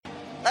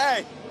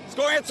Hey, let's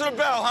go answer the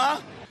bell, huh?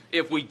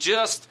 If we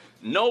just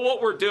know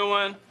what we're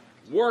doing,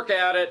 work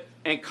at it,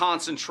 and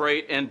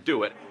concentrate and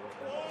do it.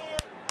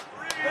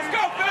 Let's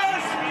go,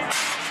 fellas!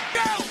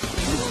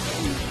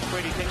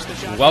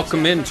 Go!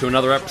 Welcome into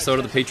another episode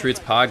of the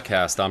Patriots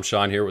podcast. I'm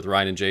Sean here with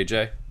Ryan and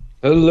JJ.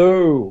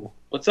 Hello.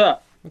 What's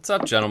up? What's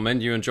up, gentlemen?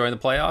 You enjoying the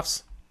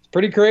playoffs? It's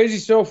pretty crazy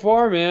so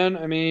far, man.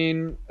 I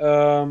mean,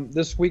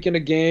 this weekend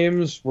of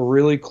games were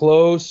really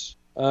close.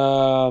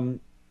 And,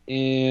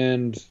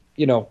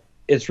 you know,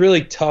 it's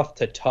really tough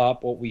to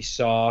top what we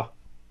saw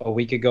a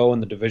week ago in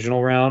the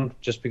divisional round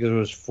just because it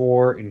was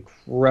 4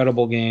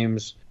 incredible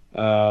games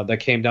that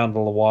came down to the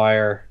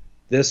wire.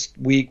 This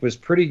week was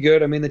pretty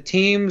good. I mean, the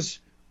teams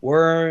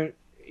weren't,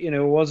 it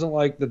wasn't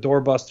like the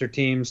doorbuster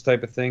teams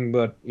type of thing,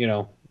 but,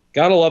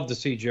 gotta love to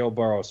see Joe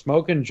Burrow,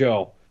 Smoking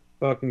Joe,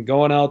 fucking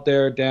going out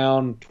there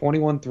down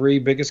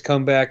 21-3, biggest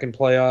comeback in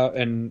playoff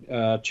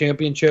and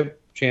championship,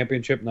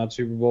 not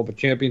Super Bowl, but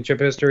championship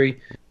history.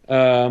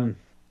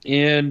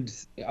 And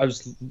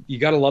you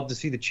gotta love to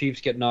see the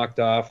Chiefs get knocked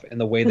off and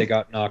the way they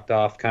got knocked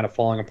off, kind of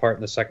falling apart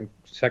in the second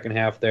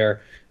half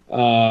there.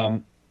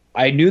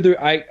 I knew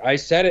I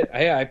said it.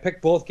 Hey, I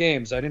picked both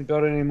games. I didn't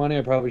bet any money.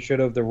 I probably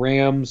should have. The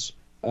Rams,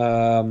 they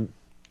outdid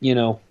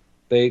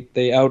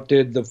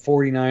the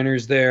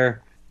 49ers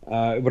there.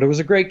 But it was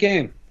a great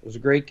game. It was a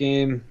great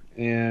game.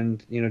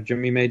 And,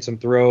 Jimmy made some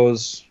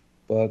throws.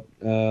 But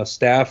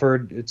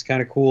Stafford, it's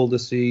kind of cool to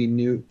see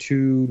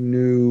two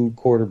new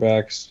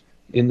quarterbacks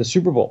in the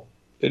Super Bowl.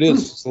 It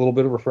is. It's a little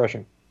bit of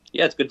refreshing.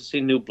 Yeah, it's good to see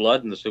new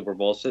blood in the Super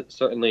Bowl.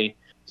 Certainly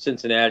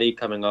Cincinnati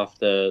coming off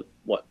the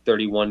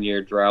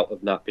 31-year drought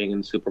of not being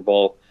in the Super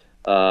Bowl.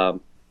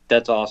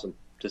 That's awesome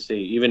to see.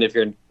 Even if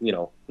you're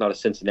not a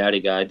Cincinnati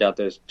guy, I doubt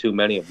there's too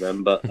many of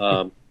them. But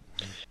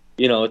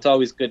it's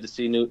always good to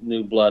see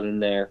new blood in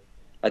there.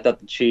 I thought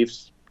the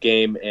Chiefs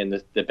game and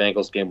the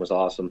Bengals game was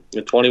awesome.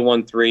 The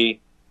 21-3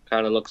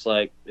 kind of looks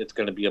like it's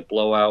going to be a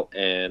blowout,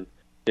 and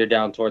they're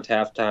down towards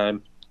halftime.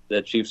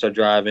 The Chiefs are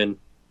driving,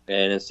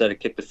 and instead of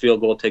kick the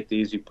field goal, take the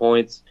easy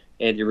points.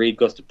 Andy Reid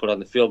goes to put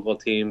on the field goal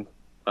team.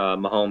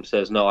 Mahomes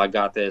says, "No, I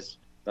got this."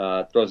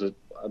 Throws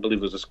I believe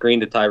it was a screen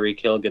to Tyreek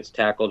Hill, gets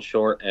tackled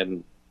short,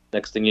 and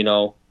next thing you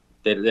know,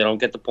 they don't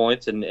get the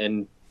points,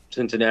 and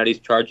Cincinnati's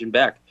charging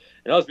back.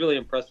 And I was really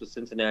impressed with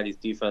Cincinnati's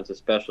defense,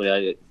 especially.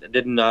 I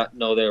did not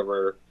know they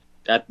were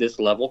at this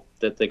level,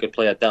 that they could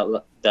play at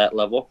that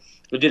level.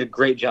 They did a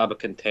great job of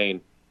contain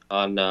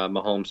on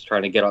Mahomes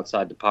trying to get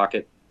outside the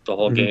pocket the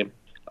whole game.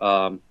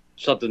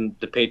 Something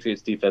the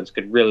Patriots defense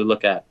could really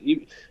look at.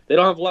 They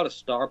don't have a lot of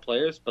star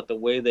players, but the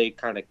way they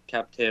kind of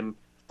kept him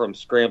from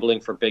scrambling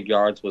for big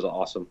yards was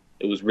awesome.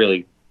 It was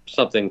really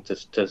something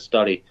to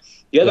study.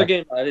 The other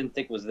game I didn't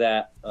think was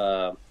that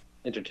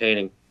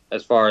entertaining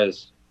as far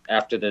as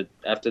after the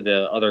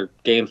other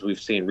games we've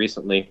seen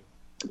recently.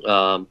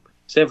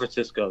 San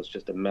Francisco is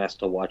just a mess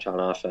to watch on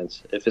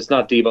offense. If it's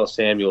not Deebo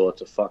Samuel,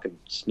 it's a fucking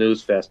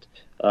snooze fest.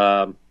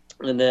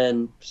 And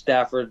then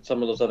Stafford,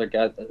 some of those other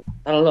guys,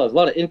 I don't know, there's a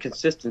lot of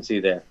inconsistency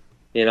there,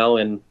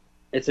 and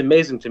it's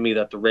amazing to me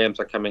that the Rams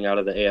are coming out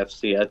of the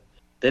AFC.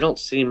 They don't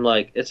seem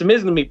like, it's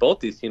amazing to me both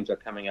these teams are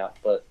coming out,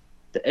 but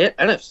the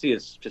NFC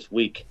is just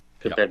weak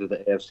compared to the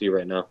AFC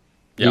right now.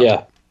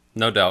 Yeah.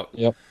 No doubt.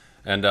 Yep.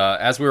 And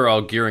as we were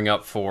all gearing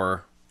up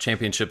for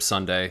Championship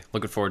Sunday,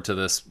 looking forward to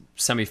this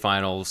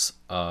semifinals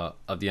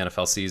of the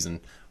NFL season,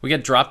 we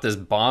get dropped this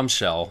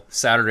bombshell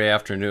Saturday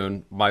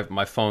afternoon.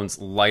 My phone's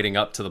lighting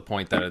up to the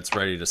point that it's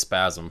ready to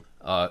spasm.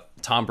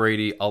 Tom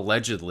Brady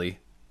allegedly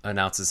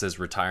announces his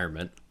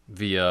retirement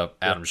via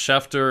Adam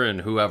Schefter and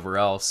whoever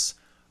else.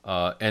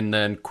 And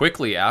then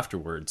quickly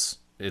afterwards,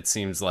 it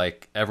seems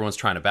like everyone's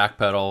trying to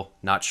backpedal.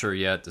 Not sure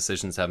yet.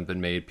 Decisions haven't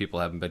been made. People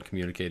haven't been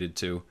communicated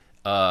to.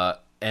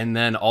 And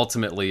then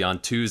ultimately on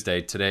Tuesday,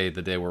 today,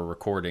 the day we're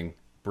recording,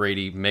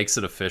 Brady makes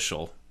it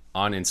official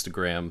on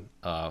Instagram,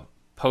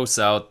 posts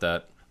out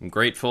that I'm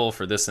grateful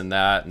for this and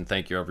that, and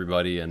thank you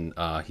everybody, and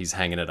he's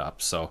hanging it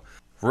up. So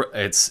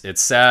it's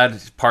sad.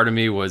 Part of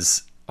me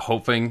was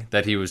hoping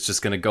that he was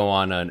just going to go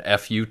on an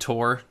FU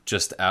tour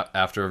just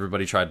after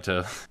everybody tried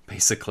to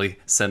basically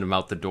send him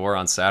out the door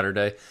on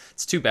Saturday.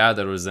 It's too bad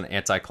that it was an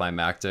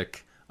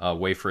anticlimactic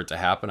way for it to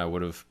happen. I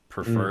would have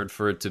preferred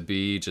for it to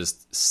be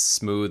just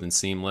smooth and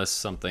seamless,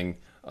 something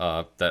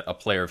that a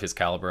player of his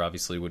caliber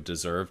obviously would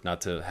deserve,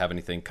 not to have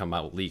anything come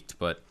out leaked.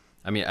 But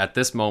I mean, at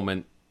this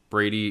moment,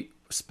 Brady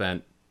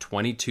spent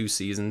 22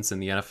 seasons in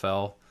the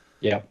NFL.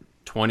 Yeah.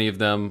 20 of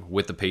them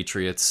with the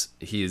Patriots.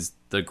 He is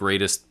the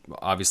greatest,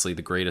 obviously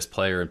the greatest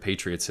player in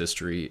Patriots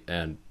history,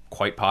 and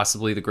quite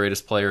possibly the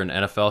greatest player in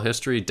NFL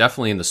history.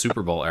 Definitely in the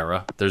Super Bowl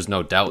era. There's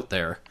no doubt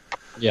there.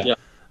 Yeah.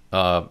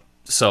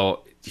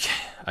 So,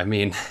 I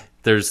mean,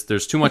 there's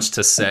too much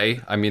to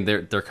say. I mean,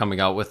 they're coming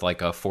out with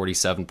like a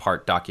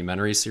 47-part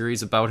documentary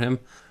series about him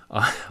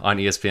on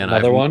ESPN.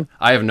 Another one?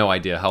 I have no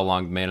idea how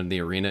long Man in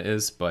the Arena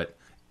is, but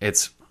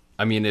it's,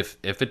 I mean, if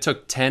it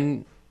took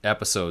 10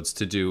 episodes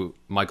to do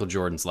Michael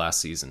Jordan's last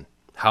season,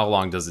 how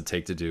long does it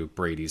take to do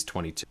Brady's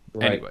 22?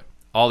 Right. Anyway,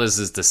 all this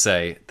is to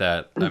say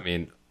that, I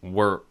mean,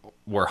 we're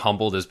we're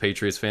humbled as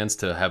Patriots fans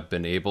to have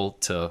been able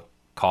to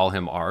call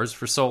him ours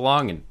for so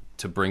long and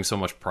to bring so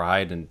much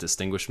pride and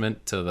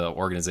distinguishment to the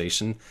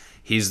organization.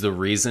 He's the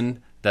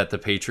reason that the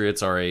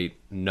Patriots are a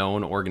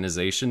known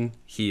organization.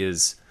 He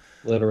is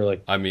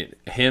literally. I mean,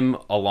 him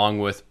along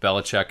with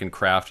Belichick and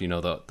Kraft,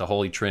 the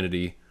Holy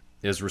Trinity,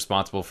 is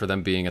responsible for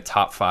them being a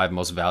top 5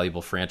 most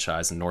valuable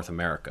franchise in North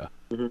America.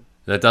 Mm-hmm.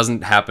 That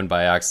doesn't happen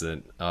by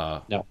accident.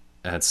 No.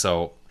 And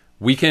so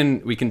we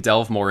can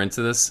delve more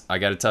into this. I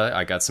got to tell you,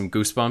 I got some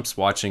goosebumps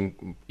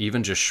watching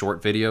even just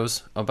short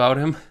videos about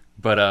him.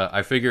 But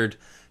I figured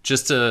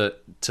just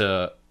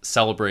to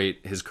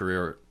celebrate his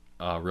career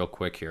real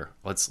quick here,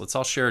 let's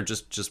all share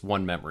just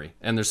one memory.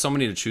 And there's so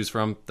many to choose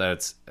from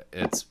that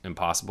it's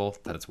impossible.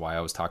 That's why I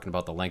was talking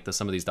about the length of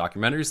some of these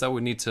documentaries that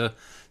would need to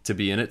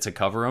be in it to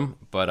cover them.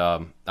 But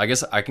I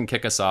guess I can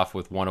kick us off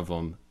with one of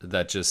them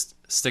that just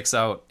sticks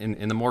out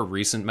in the more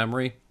recent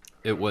memory.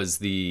 It was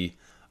the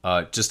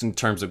just in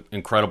terms of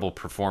incredible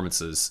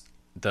performances,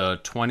 the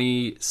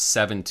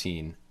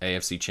 2017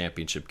 AFC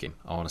Championship game.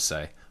 I want to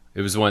say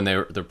it was when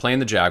they're playing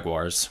the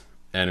Jaguars.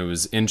 And it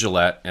was in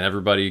Gillette, and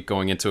everybody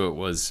going into it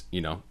was,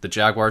 the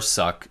Jaguars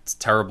suck. It's a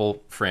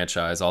terrible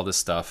franchise, all this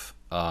stuff.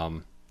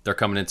 They're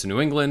coming into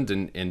New England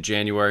in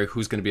January.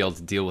 Who's going to be able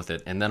to deal with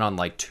it? And then on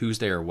like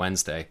Tuesday or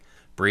Wednesday,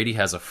 Brady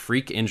has a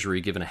freak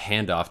injury, given a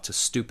handoff to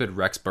stupid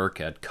Rex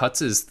Burkhead, cuts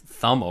his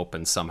thumb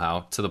open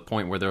somehow to the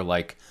point where they're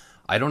like,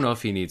 I don't know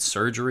if he needs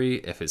surgery,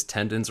 if his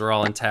tendons are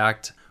all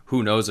intact.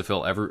 Who knows if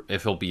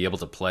he'll be able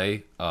to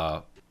play,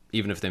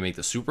 even if they make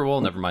the Super Bowl,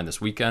 never mind this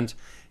weekend.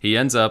 He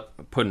ends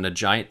up putting a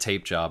giant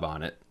tape job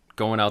on it,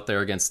 going out there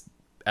against,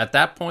 at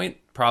that point,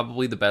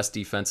 probably the best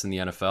defense in the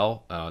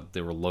NFL.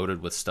 They were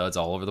loaded with studs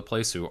all over the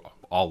place who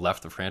all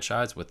left the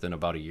franchise within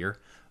about a year.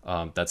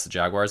 That's the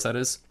Jaguars, that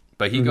is.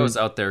 But he goes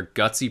out there,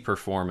 gutsy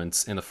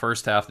performance. In the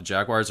first half, the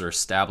Jaguars are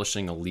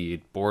establishing a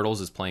lead.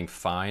 Bortles is playing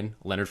fine.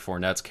 Leonard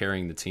Fournette's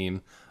carrying the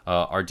team.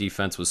 Our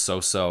defense was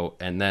so-so.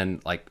 And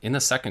then, like, in the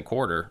second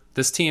quarter,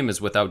 this team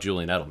is without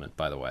Julian Edelman,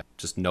 by the way.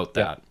 Just note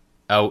that.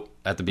 Out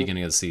at the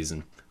beginning of the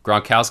season.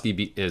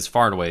 Gronkowski is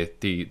far and away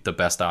the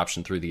best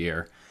option through the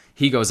air.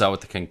 He goes out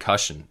with a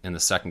concussion in the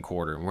second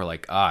quarter, and we're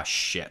like,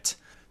 shit.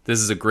 This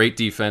is a great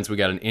defense. We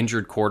got an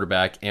injured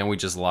quarterback, and we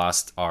just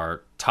lost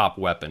our top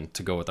weapon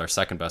to go with our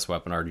second best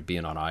weapon already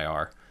being on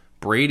IR.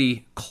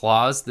 Brady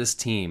claws this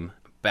team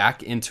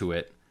back into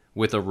it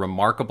with a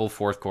remarkable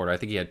fourth quarter. I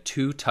think he had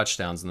 2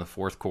 touchdowns in the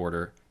fourth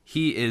quarter.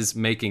 He is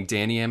making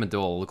Danny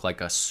Amendola look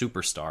like a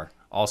superstar.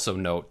 Also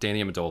note,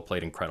 Danny Amendola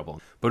played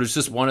incredible. But it's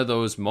just one of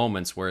those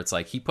moments where it's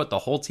like he put the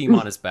whole team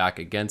on his back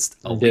against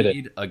a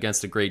lead,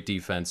 against a great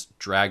defense,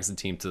 drags the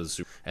team to the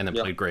Super Bowl, and then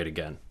played great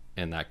again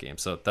in that game.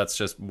 So that's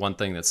just one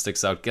thing that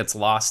sticks out. Gets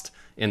lost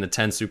in the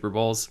 10 Super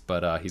Bowls,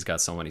 but he's got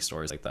so many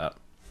stories like that.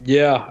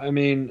 Yeah, I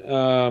mean,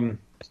 to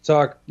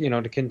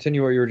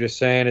continue what you were just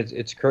saying,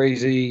 it's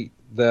crazy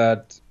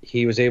that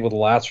he was able to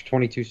last for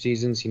 22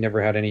 seasons. He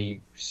never had any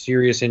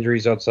serious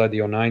injuries outside the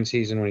 2009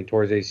 season when he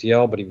tore his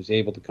ACL, but he was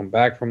able to come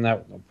back from that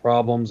with no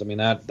problems. I mean,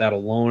 that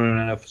alone in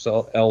an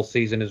NFL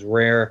season is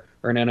rare,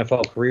 or an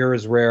NFL career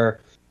is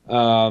rare.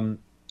 I'm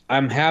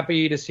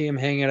happy to see him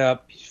hang it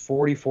up. He's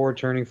 44,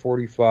 turning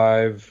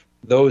 45.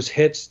 Those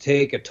hits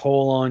take a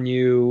toll on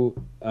you.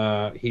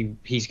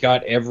 He's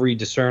got every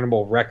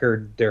discernible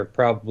record there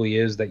probably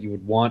is that you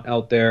would want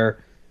out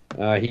there.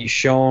 He's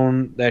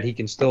shown that he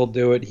can still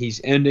do it. He's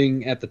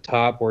ending at the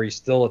top where he's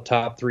still a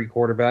top 3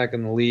 quarterback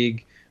in the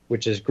league,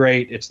 which is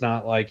great. It's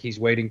not like he's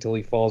waiting till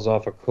he falls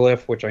off a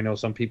cliff, which I know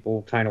some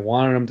people kind of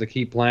wanted him to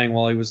keep playing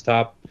while he was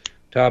top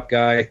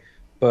guy.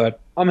 But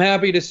I'm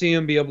happy to see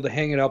him be able to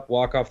hang it up,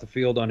 walk off the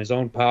field on his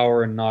own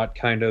power, and not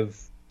kind of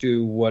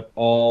do what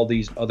all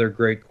these other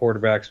great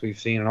quarterbacks we've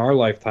seen in our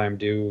lifetime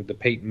do. The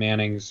Peyton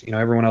Mannings,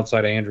 everyone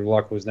outside of Andrew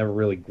Luck was never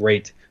really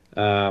great.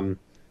 Peyton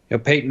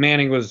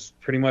Manning was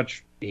pretty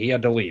much, he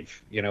had to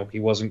leave. He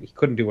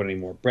couldn't do it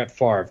anymore. Brett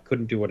Favre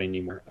couldn't do it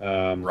anymore.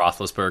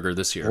 Roethlisberger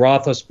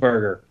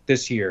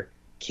this year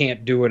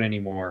can't do it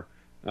anymore.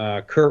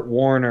 Kurt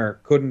Warner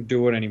couldn't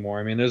do it anymore.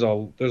 I mean, there's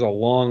a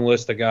long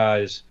list of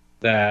guys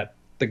that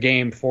the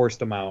game forced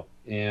them out,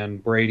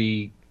 and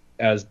Brady,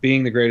 as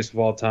being the greatest of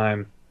all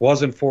time,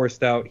 wasn't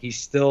forced out. He's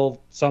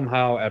still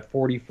somehow at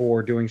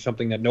 44 doing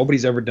something that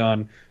nobody's ever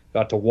done,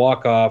 got to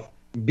walk off,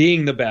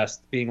 being the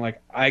best, being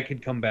like, I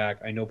could come back.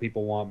 I know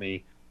people want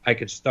me. I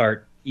could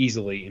start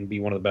easily and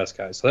be one of the best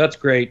guys. So that's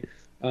great.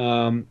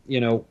 I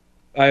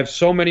have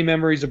so many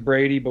memories of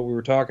Brady, but we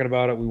were talking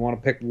about it. We want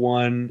to pick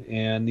one,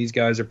 and these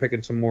guys are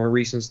picking some more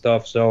recent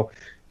stuff. So,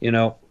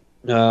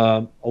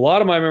 a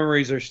lot of my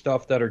memories are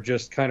stuff that are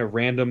just kind of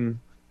random,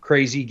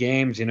 crazy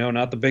games,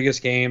 not the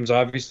biggest games.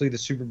 Obviously, the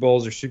Super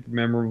Bowls are super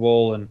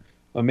memorable and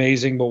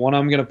amazing, but one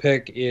I'm going to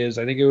pick is,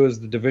 I think it was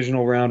the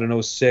divisional round in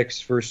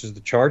 2006 versus the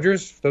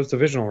Chargers. That was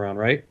divisional round,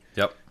 right?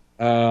 Yep.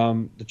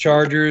 The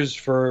Chargers,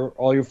 for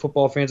all your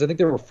football fans, I think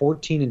they were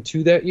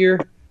 14-2 that year.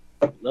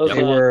 Those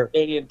were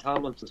LaDainian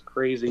Tomlinson's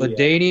crazy.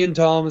 LaDainian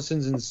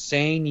Tomlinson's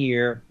insane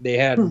year. They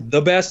had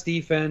the best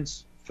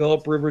defense.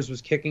 Phillip Rivers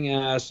was kicking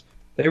ass.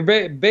 They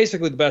were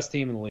basically the best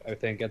team in the league, I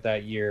think, at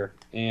that year,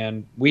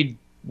 and we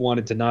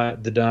wanted to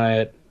not deny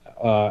it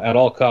at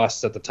all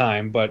costs at the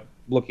time. But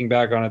looking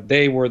back on it,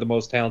 they were the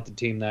most talented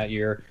team that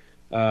year.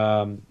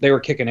 They were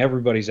kicking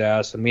everybody's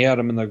ass, and we had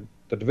them in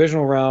the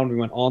divisional round. We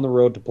went on the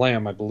road to play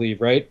them, I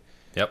believe, right?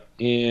 Yep.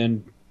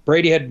 And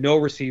Brady had no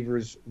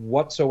receivers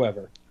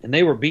whatsoever, and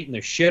they were beating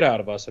the shit out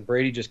of us, and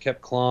Brady just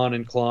kept clawing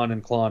and clawing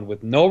and clawing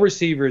with no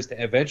receivers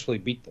to eventually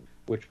beat them,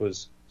 which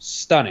was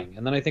stunning.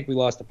 And then I think we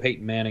lost to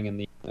Peyton Manning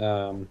in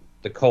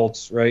the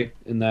Colts, right,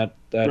 in that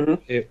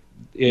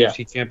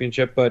AFC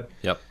Championship. But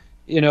yep.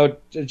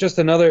 Just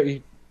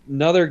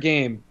another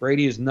game.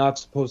 Brady is not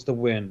supposed to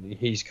win.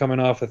 He's coming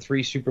off of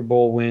 3 Super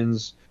Bowl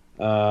wins,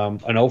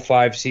 an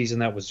 05 season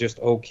that was just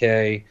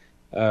okay,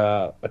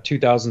 a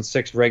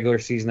 2006 regular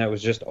season that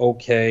was just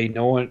okay.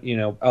 No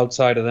one,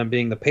 outside of them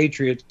being the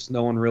Patriots,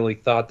 no one really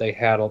thought they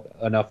had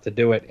enough to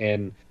do it,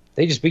 and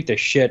they just beat the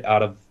shit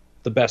out of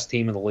the best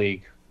team in the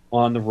league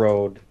on the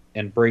road,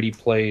 and Brady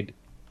played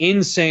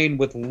insane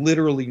with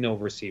literally no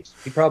receivers.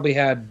 He probably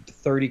had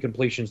 30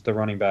 completions to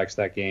running backs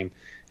that game,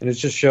 and it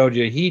just showed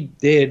you he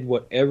did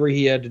whatever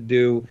he had to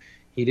do.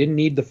 He didn't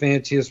need the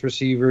fanciest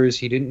receivers.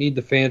 He didn't need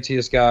the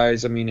fanciest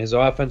guys. I mean, his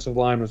offensive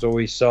line was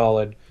always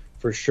solid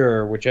for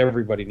sure, which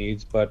everybody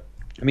needs. But,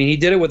 I mean, he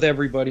did it with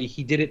everybody.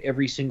 He did it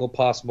every single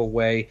possible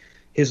way.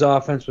 His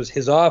offense was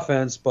his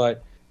offense,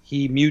 but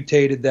he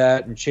mutated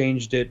that and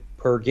changed it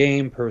per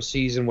game, per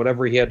season,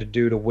 whatever he had to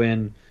do to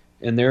win.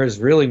 And there is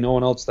really no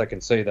one else that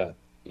can say that,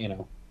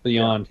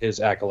 beyond his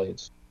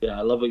accolades. Yeah,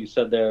 I love what you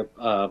said there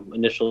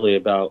initially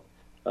about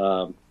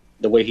the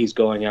way he's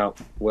going out,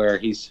 where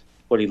he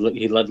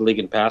led the league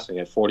in passing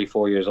at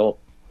 44 years old.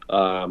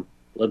 Led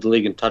the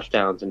league in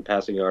touchdowns and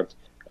passing yards,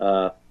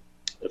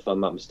 if I'm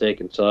not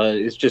mistaken. So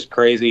it's just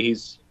crazy.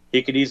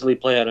 He could easily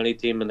play on any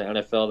team in the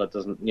NFL that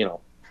doesn't,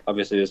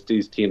 obviously there's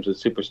these teams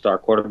with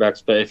superstar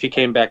quarterbacks. But if he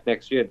came back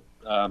next year,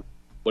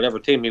 whatever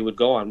team he would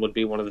go on would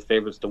be one of the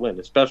favorites to win,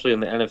 especially in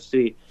the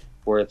NFC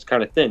where it's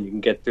kind of thin. You can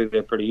get through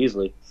there pretty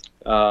easily.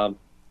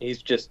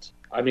 He's just,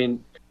 I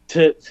mean,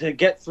 to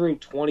get through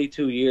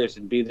 22 years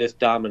and be this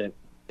dominant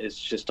is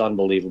just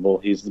unbelievable.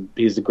 He's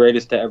the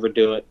greatest to ever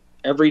do it.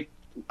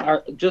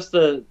 Just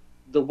the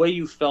way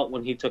you felt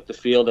when he took the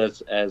field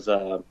as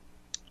a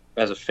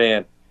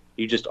fan,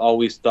 you just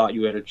always thought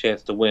you had a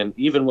chance to win,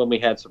 even when we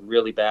had some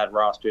really bad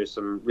rosters,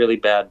 some really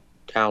bad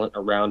talent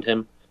around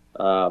him.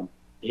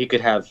 He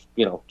could have,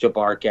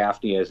 Jabbar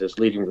Gaffney as his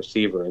leading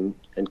receiver and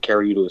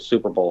carry you to a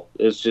Super Bowl.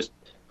 It's just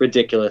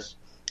ridiculous.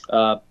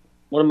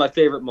 One of my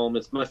favorite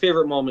moments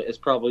is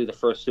probably the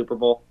first Super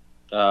Bowl.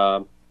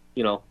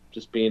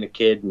 Just being a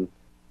kid and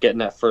getting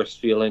that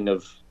first feeling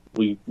of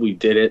we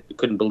did it. We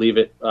couldn't believe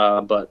it.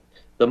 But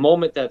the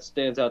moment that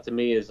stands out to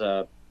me is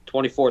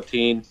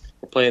 2014.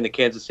 We're playing the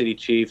Kansas City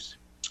Chiefs.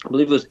 I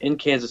believe it was in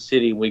Kansas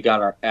City, and we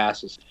got our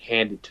asses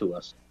handed to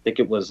us. I think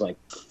it was like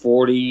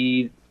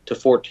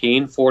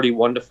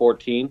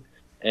 41-14,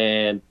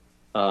 and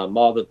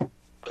all the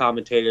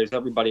commentators,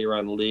 everybody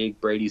around the league,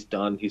 Brady's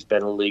done. He's been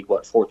in the league,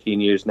 14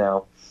 years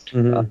now.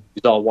 Mm-hmm.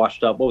 He's all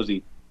washed up. What was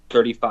he,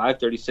 35,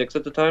 36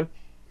 at the time?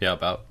 Yeah,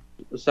 about.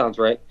 That sounds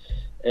right.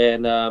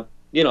 And,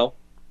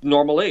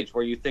 normal age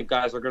where you think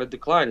guys are going to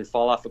decline and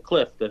fall off a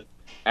cliff. The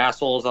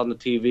assholes on the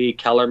TV,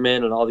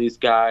 Kellerman and all these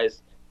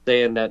guys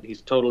saying that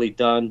he's totally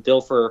done.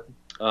 Dilfer,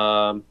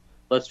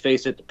 let's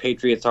face it, the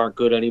Patriots aren't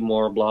good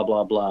anymore, blah,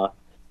 blah, blah.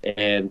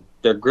 And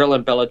they're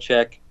grilling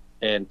Belichick,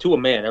 and to a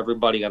man,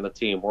 everybody on the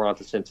team, we're on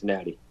to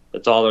Cincinnati.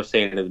 That's all they're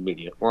saying in the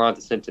media. We're on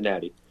to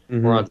Cincinnati.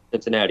 Mm-hmm. We're on to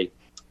Cincinnati.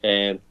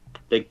 And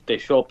they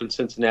show up in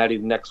Cincinnati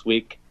the next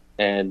week,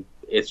 and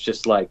it's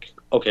just like,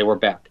 okay, we're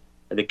back.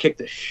 And they kick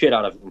the shit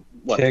out of them.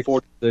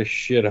 The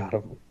shit out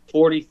of them.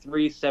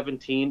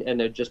 43-17, and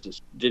they're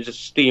just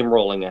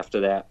steamrolling after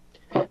that.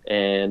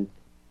 And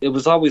it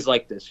was always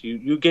like this.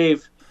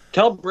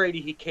 Tell Brady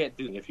he can't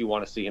do it if you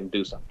want to see him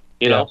do something.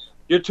 You know,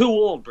 you're too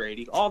old,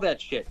 Brady. All that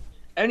shit.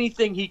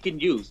 Anything he can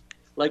use.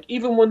 Like,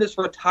 even when this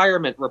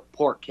retirement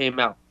report came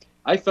out,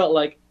 I felt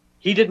like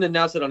he didn't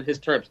announce it on his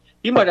terms.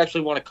 He might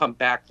actually want to come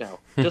back now,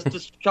 just to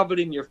shove it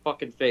in your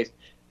fucking face.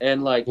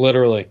 And, like,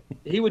 literally,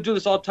 he would do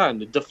this all the time,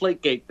 the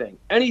Deflategate thing.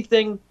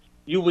 Anything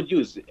you would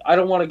use. I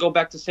don't want to go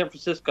back to San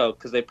Francisco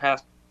because they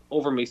passed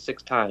over me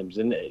 6 times.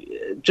 And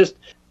just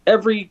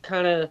every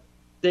kind of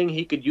thing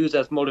he could use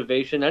as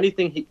motivation,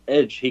 anything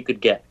edge he could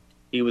get,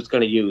 he was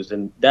going to use.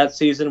 And that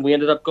season, we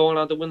ended up going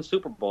on to win the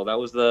Super Bowl. That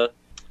was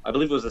I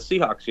believe it was the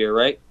Seahawks year,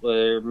 right?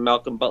 Where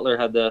Malcolm Butler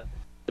had the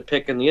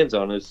pick in the end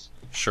zone.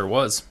 Sure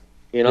was.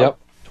 Yep,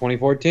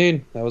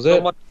 2014. That was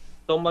it.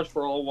 So much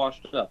for all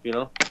washed up,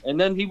 And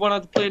then he went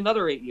on to play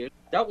another 8 years.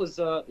 That was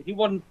he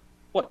won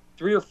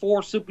 3 or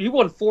 4 he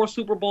won 4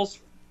 Super Bowls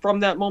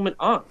from that moment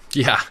on.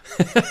 Yeah.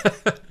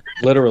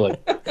 Literally.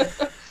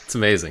 It's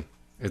amazing.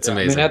 It's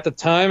amazing. I mean, at the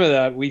time of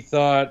that, we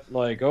thought,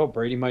 like, oh,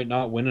 Brady might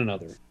not win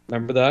another.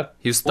 Remember that?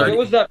 He was it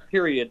was that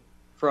period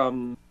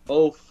from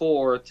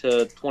 2004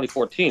 to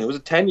 2014. It was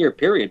a 10-year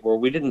period where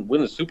we didn't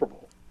win the Super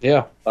Bowl.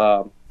 Yeah.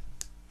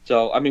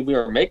 So, I mean, we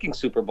were making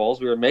Super Bowls.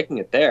 We were making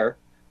it there.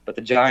 But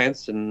the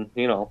Giants and,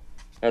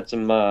 Had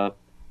some. I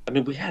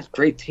mean, we had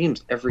great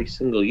teams every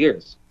single year.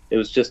 It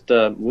was just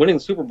winning the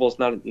Super Bowl is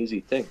not an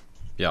easy thing.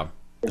 Yeah,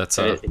 that's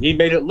he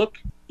made it look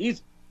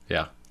easy.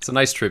 Yeah, it's a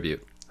nice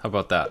tribute. How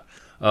about that?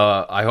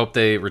 I hope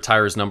they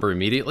retire his number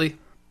immediately.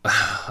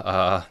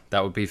 That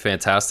would be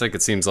fantastic.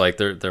 It seems like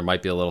there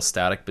might be a little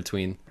static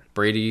between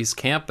Brady's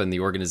camp and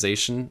the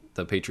organization,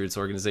 the Patriots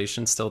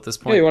organization, still at this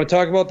point. Hey, you want to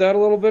talk about that a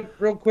little bit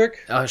real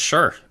quick?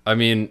 Sure. I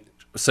mean,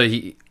 so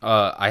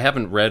I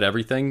haven't read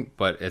everything,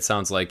 but it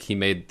sounds like he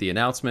made the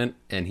announcement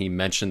and he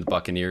mentioned the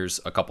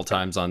Buccaneers a couple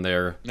times on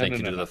there. Thank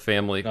you to the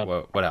family.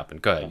 No. What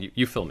happened? Go ahead.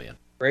 You fill me in.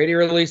 Brady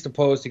released a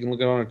post. You can look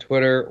it on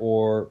Twitter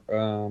or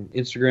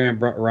Instagram.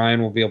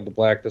 Ryan will be able to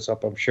black this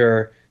up, I'm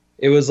sure.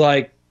 It was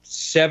like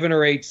 7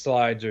 or 8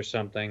 slides or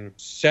something,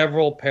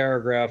 several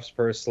paragraphs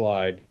per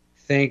slide,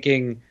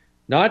 thanking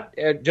not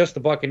just the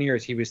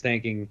Buccaneers. He was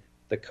thanking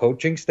the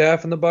coaching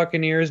staff and the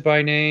Buccaneers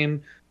by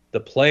name, the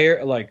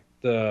player, like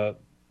the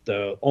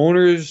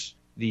owners,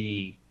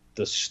 the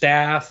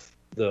staff,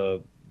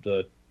 the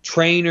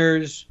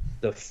trainers,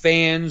 the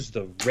fans,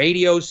 the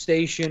radio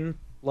station,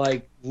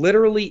 like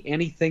literally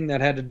anything that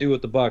had to do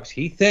with the Bucs.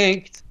 He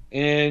thanked,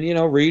 and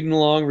reading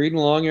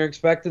along, you're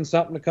expecting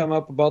something to come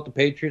up about the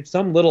Patriots.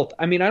 Some little,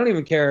 I mean, I don't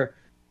even care.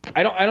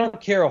 I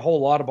don't care a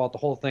whole lot about the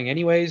whole thing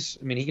anyways.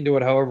 I mean, he can do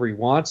it however he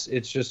wants.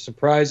 It's just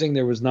surprising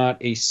there was not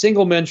a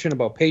single mention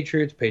about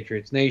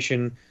Patriots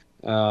Nation.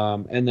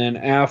 And then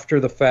after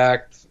the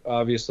fact,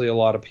 obviously a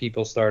lot of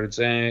people started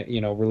saying,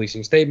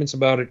 releasing statements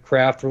about it.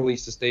 Kraft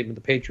released a statement.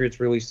 The Patriots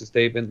released a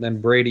statement. And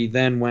then Brady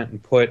then went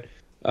and put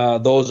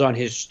those on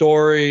his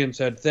story and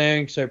said,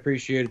 thanks, I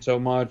appreciate it so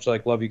much.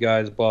 Like, love you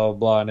guys, blah, blah,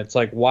 blah. And it's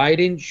like, why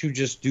didn't you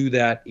just do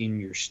that in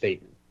your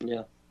statement?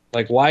 Yeah.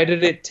 Like, why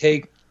did it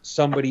take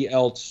somebody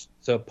else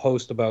to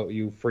post about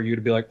you for you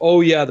to be like,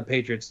 oh, yeah, the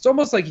Patriots? It's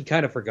almost like he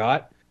kind of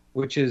forgot,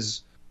 which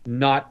is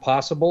not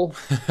possible.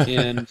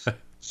 And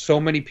so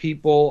many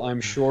people,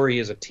 I'm sure he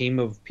has a team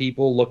of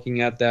people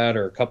looking at that,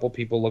 or a couple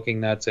people looking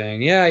at that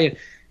saying, yeah,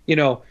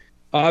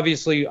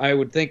 obviously I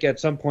would think at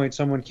some point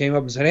someone came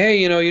up and said,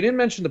 hey, you didn't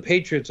mention the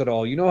Patriots at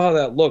all. You know how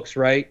that looks,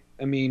 right?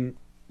 I mean,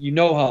 you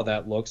know how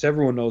that looks.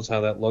 Everyone knows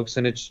how that looks.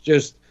 And it's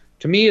just,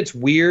 to me, it's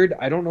weird.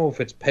 I don't know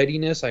if it's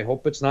pettiness. I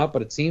hope it's not,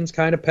 but it seems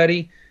kind of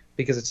petty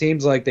because it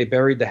seems like they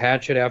buried the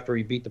hatchet after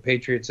he beat the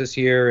Patriots this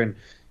year. And,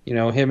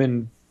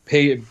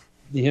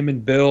 him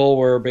and Bill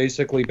were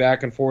basically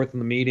back and forth in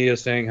the media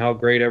saying how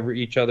great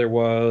each other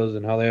was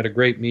and how they had a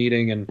great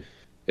meeting. And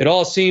it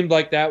all seemed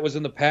like that was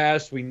in the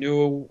past. We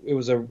knew it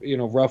was a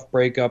rough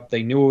breakup.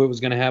 They knew it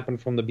was going to happen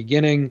from the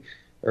beginning,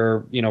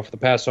 or for the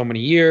past so many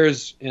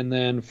years. And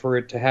then for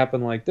it to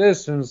happen like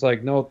this, and it's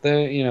like, no,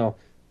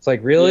 it's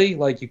like, really?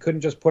 Like, you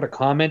couldn't just put a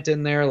comment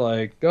in there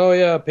like, oh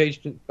yeah,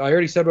 I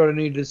already said what I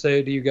needed to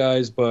say to you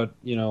guys, but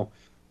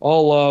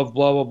all love,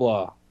 blah blah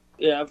blah.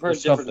 Yeah, I've heard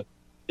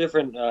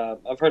different.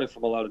 I've heard it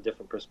from a lot of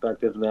different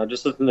perspectives now.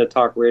 Just listening to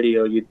talk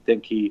radio, you'd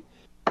think he,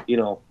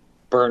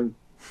 burned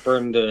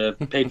the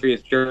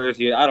Patriots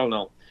jersey. I don't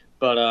know,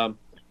 but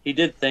he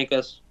did thank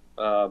us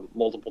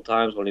multiple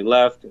times when he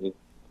left, and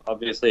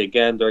obviously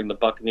again during the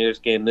Buccaneers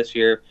game this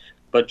year.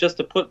 But just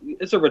to put,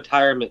 it's a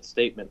retirement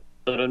statement.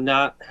 So to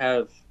not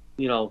have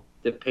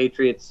the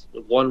Patriots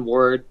one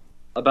word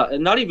about,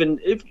 and not even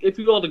if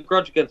you hold a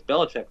grudge against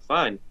Belichick,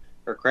 fine,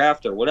 or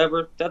Kraft or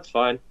whatever, that's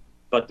fine.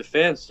 But the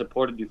fans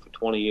supported you for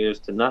 20 years.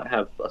 To not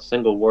have a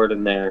single word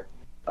in there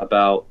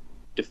about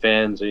the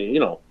fans, we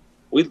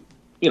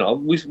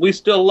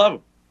still love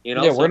them.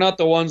 Yeah, so, we're not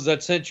the ones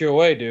that sent you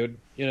away, dude.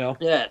 Yeah,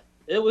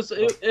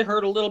 it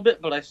hurt a little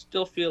bit, but I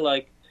still feel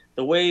like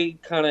the way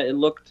kind of it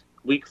looked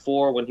week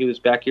 4 when he was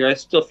back here, I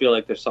still feel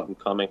like there's something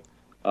coming.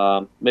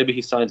 Maybe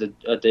he signs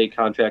a day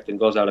contract and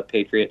goes out a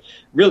Patriot.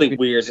 Really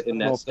weird in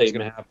that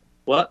statement.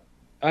 What?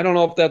 I don't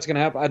know if that's going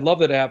to happen. I'd love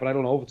that to happen. I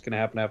don't know if it's going to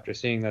happen after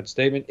seeing that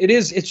statement.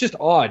 It's just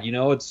odd,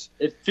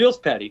 It feels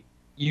petty.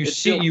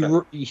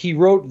 He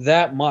wrote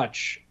that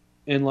much,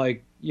 and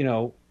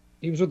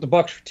he was with the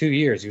Bucs for 2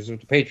 years. He was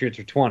with the Patriots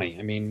for 20.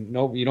 I mean,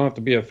 no, you don't have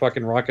to be a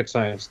fucking rocket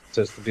scientist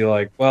to be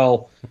like,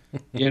 well,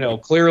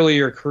 clearly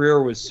your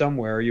career was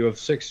somewhere. You have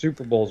 6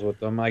 Super Bowls with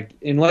them. Like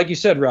you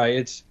said,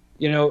 Rye,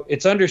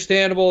 it's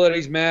understandable that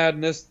he's mad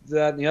and this,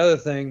 that, and the other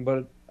thing,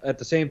 but at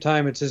the same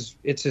time, it's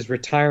his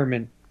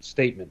retirement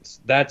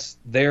statements. That's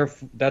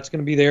going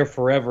to be there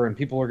forever, and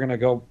people are going to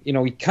go.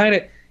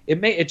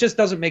 It just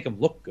doesn't make him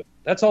look good.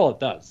 That's all it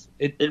does.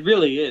 It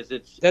really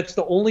is. That's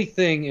the only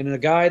thing. And a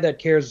guy that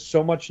cares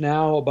so much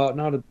now about,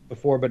 not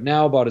before, but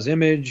now about his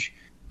image,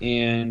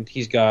 and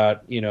he's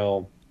got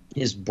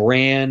his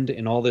brand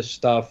and all this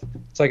stuff.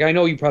 It's like, I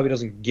know he probably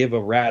doesn't give a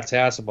rat's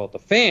ass about the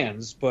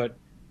fans, but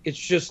it's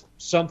just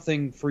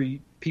something for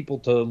people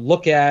to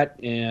look at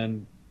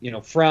and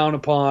frown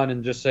upon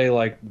and just say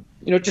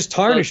just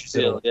tarnishes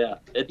it. Yeah,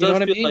 it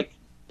does feel like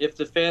if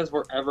the fans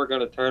were ever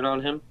going to turn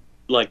on him,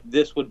 like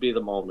this would be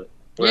the moment.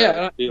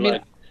 Yeah,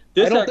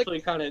 this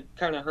actually kind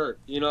of hurt.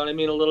 You know what I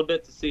mean? A little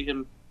bit to see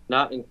him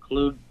not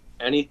include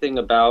anything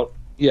about.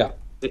 Yeah.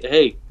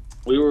 Hey,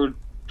 we were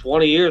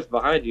 20 years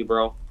behind you,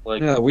 bro.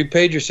 Like, Yeah, we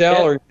paid your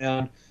salary,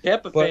 man.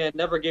 Tampa But- fan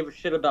never gave a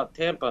shit about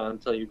Tampa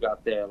until you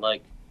got there.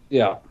 Like,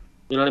 Yeah.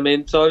 you know what I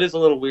mean? So it is a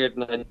little weird,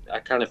 and I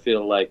kind of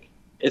feel like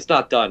it's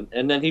not done.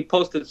 And then he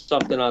posted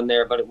something on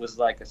there, but it was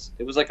like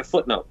a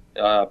footnote.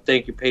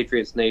 Thank you,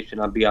 Patriots Nation.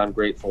 I'm beyond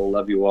grateful.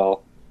 Love you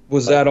all.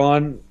 Was that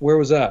on? Where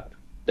was that?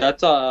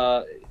 That's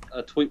a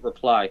tweet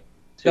reply.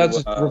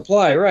 That's a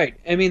reply, right?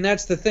 I mean,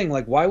 that's the thing.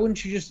 Like, why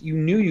wouldn't you just? You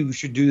knew you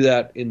should do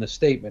that in the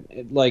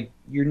statement. Like,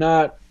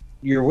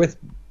 you're with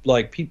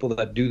like people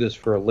that do this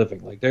for a living.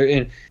 Like,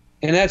 and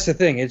that's the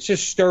thing. It's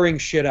just stirring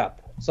shit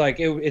up. It's like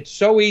it's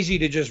so easy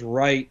to just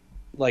write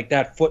like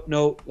that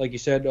footnote, like you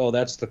said. Oh,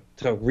 that's to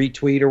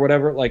retweet or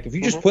whatever. Like, if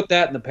you just put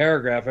that in the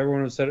paragraph,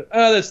 everyone would say,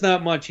 "Oh, that's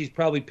not much." He's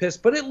probably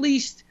pissed, but at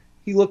least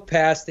he looked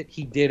past it.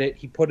 He did it.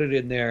 He put it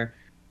in there,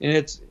 and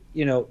it's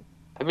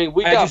I mean,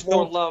 we I got just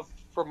more don't- love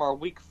from our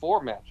Week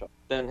 4 matchup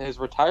than his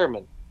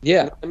retirement. Yeah.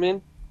 You know what I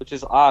mean, which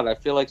is odd. I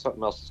feel like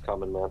something else is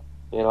coming, man.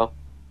 You know,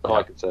 that's all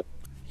I can say.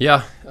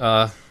 Yeah,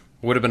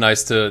 would have been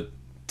nice to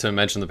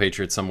mention the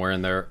Patriots somewhere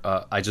in there.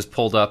 I just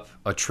pulled up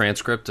a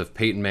transcript of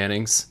Peyton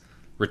Manning's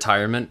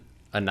retirement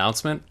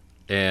announcement,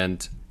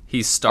 and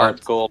he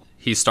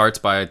starts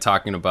by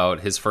talking about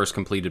his first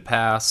completed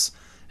pass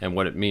and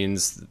what it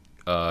means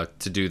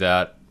to do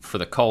that for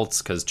the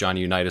Colts, because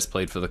Johnny Unitas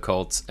played for the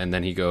Colts, and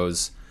then he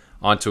goes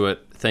onto it.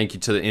 Thank you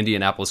to the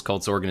Indianapolis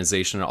Colts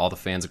organization and all the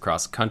fans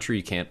across the country.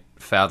 You can't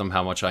fathom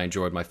how much I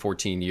enjoyed my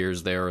 14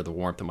 years there, or the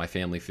warmth that my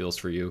family feels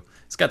for you.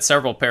 It's got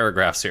several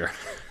paragraphs here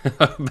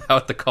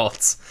about the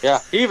Colts. Yeah,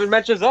 he even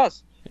mentions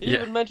us. He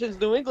Yeah. even mentions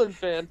New England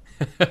fan.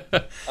 Yeah.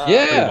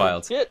 Pretty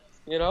wild. Shit,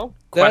 you know.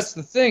 That's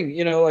the thing,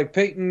 like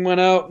Peyton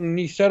went out and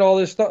he said all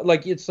this stuff.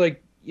 Like it's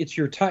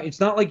your time. It's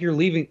not like you're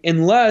leaving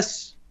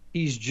unless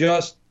he's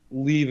just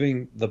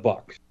leaving the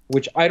Bucs,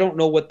 which I don't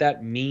know what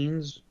that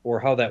means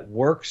or how that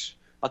works.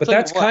 But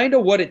that's kind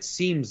of what it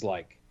seems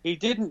like. He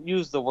didn't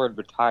use the word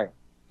retire.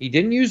 He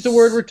didn't use the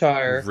word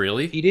retire.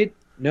 Really? He did.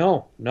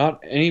 No,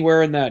 not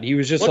anywhere in that. He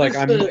was just What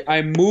like, is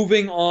I'm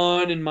moving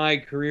on in my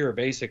career,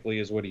 basically,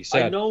 is what he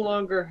said. I no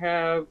longer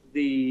have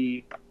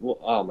the. Well,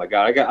 oh my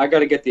god, I got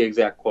to get the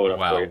exact quote.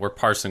 Wow, up we're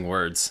parsing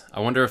words.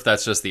 I wonder if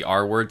that's just the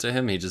R word to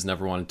him. He just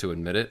never wanted to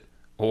admit it,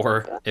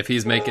 or if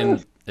he's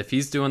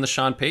doing the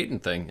Sean Payton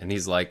thing, and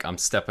he's like, I'm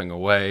stepping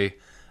away.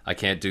 I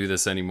can't do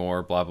this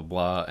anymore, blah, blah,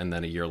 blah. And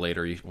then a year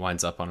later, he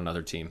winds up on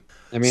another team.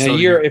 I mean, a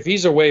year, if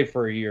he's away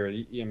for a year,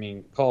 I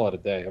mean, call it a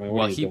day. I mean,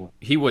 what are you doing?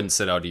 He wouldn't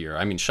sit out a year.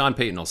 I mean, Sean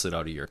Payton will sit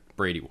out a year.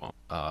 Brady won't.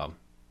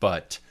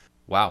 But,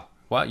 wow.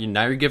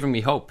 Now you're giving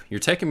me hope.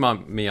 You're taking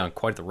me on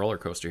quite the roller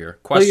coaster here.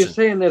 So you're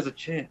saying there's a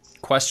chance?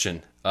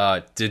 Question.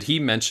 Did he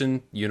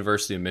mention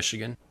University of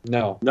Michigan?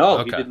 No. No,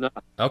 Okay. he did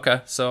not.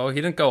 Okay, so he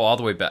didn't go all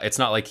the way back. It's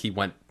not like he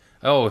went,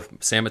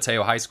 San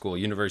Mateo High School,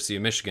 University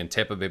of Michigan,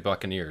 Tampa Bay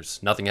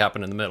Buccaneers. Nothing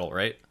happened in the middle,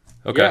 right?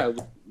 Okay.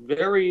 Yeah,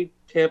 very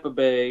Tampa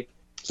Bay.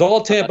 It's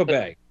all Tampa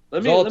Bay. Let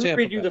It's me all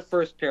read you Tampa the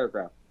first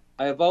paragraph.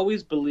 I have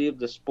always believed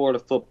the sport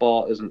of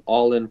football is an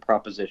all-in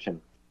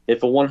proposition.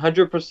 If a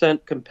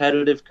 100%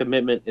 competitive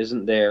commitment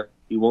isn't there,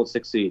 you won't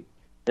succeed.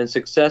 And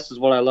success is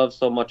what I love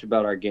so much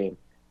about our game.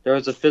 There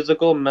is a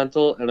physical,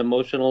 mental, and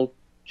emotional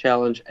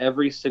challenge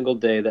every single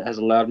day that has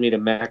allowed me to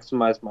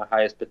maximize my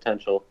highest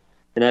potential,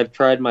 and I've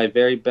tried my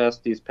very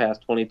best these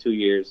past 22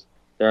 years.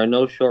 There are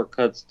no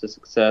shortcuts to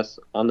success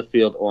on the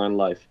field or in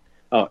life.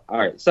 Oh, all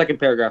right. Second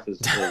paragraph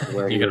is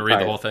where You're going to read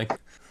the whole thing?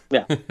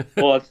 Yeah.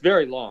 Well, it's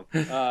very long.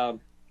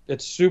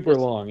 It's super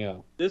long, yeah.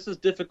 This is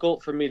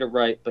difficult for me to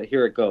write, but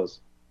here it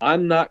goes. I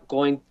am not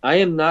going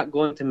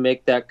to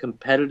make that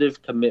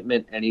competitive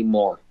commitment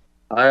anymore.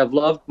 I have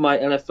loved my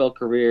NFL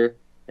career,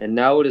 and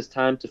now it is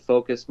time to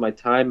focus my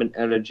time and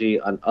energy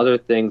on other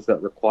things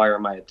that require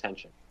my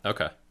attention.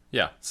 Okay.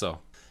 Yeah, so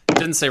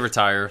didn't say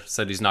retire,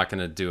 said he's not going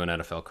to do an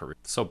NFL career.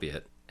 So be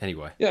it.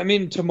 Anyway. Yeah, I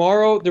mean,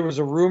 tomorrow there was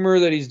a rumor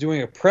that he's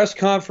doing a press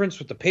conference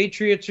with the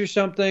Patriots or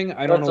something.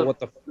 I don't know what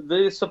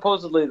the...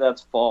 Supposedly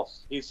that's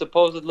false. He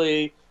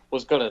supposedly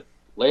was going to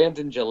land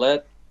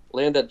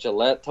at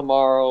Gillette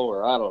tomorrow,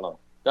 or I don't know.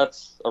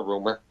 That's a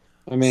rumor.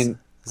 I mean,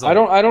 I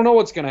don't know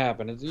what's going to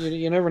happen.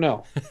 You never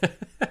know.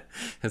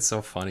 It's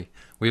so funny.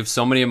 We have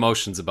so many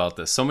emotions about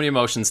this. So many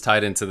emotions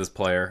tied into this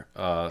player,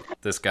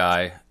 this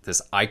guy,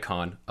 this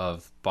icon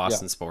of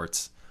Boston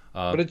sports.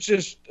 But it's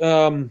just...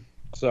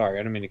 sorry, I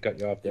didn't mean to cut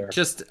you off there.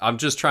 I'm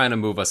just trying to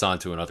move us on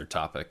to another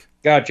topic.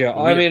 Gotcha.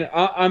 I mean,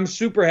 I'm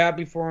super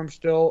happy for him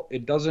still.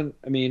 It doesn't...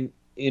 I mean,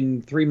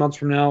 in 3 months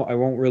from now, I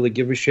won't really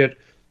give a shit.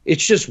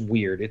 It's just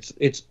weird.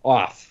 It's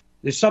off.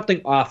 There's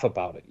something off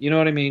about it. You know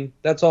what I mean?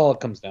 That's all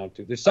it comes down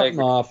to. There's something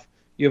off.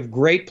 You have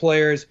great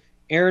players.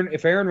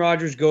 If Aaron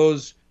Rodgers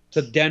goes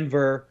to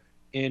Denver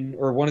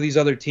or one of these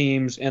other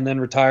teams and then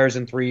retires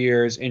in 3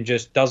 years and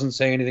just doesn't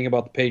say anything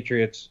about the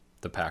Patriots,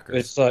 the Packers.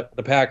 It's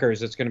the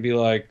Packers. It's going to be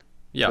like,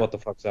 yeah, what the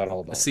fuck's that all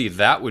about? See,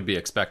 that would be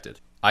expected.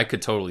 I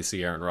could totally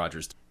see Aaron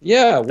Rodgers.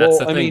 Yeah, well, that's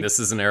the thing. I mean, this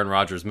is an Aaron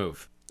Rodgers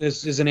move.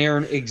 This is an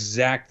Aaron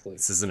exactly.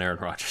 This is an Aaron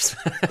Rodgers.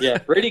 Yeah,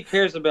 Brady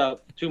cares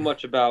too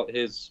much about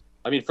his.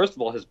 I mean, first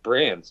of all, his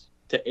brands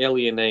to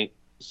alienate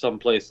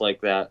someplace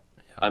like that.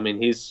 Yeah. I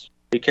mean,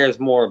 he cares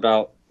more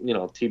about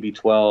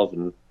TB12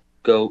 and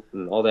GOAT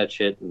and all that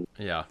shit. And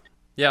Yeah.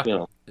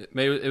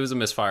 Maybe it was a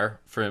misfire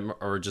for him,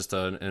 or just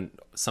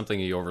something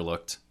he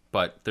overlooked.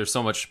 But there's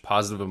so much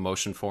positive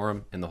emotion for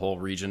him in the whole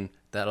region.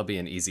 That'll be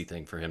an easy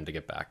thing for him to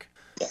get back.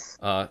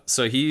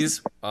 So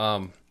he's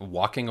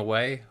walking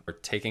away or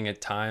taking a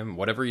time,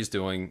 whatever he's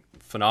doing.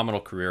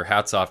 Phenomenal career.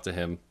 Hats off to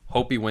him.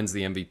 Hope he wins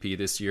the MVP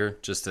this year,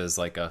 just as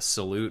like a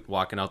salute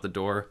walking out the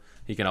door.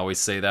 He can always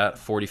say that.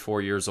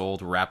 44 years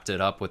old, wrapped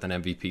it up with an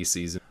MVP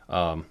season.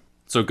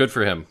 So good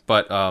for him.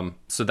 But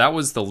so that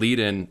was the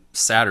lead-in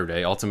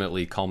Saturday,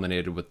 ultimately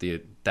culminated with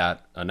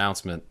that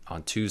announcement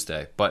on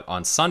Tuesday. But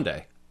on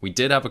Sunday, we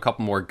did have a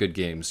couple more good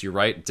games. You're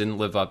right, didn't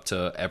live up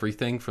to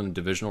everything from the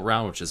divisional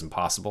round, which is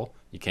impossible.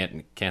 You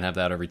can't have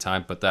that every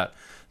time. But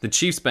the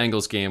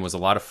Chiefs-Bengals game was a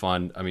lot of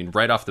fun. I mean,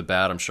 right off the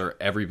bat, I'm sure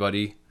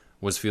everybody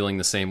was feeling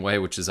the same way,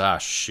 which is,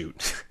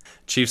 shoot.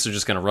 Chiefs are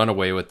just going to run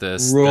away with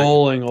this.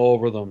 Rolling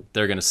over them.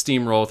 They're going to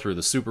steamroll through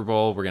the Super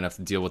Bowl. We're going to have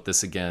to deal with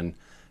this again.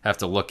 Have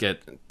to look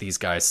at these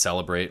guys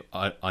celebrate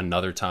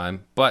another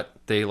time. But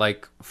they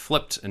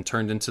flipped and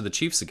turned into the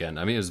Chiefs again.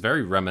 I mean, it was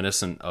very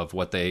reminiscent of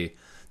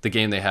the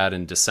game they had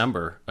in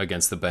December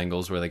against the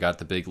Bengals, where they got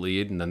the big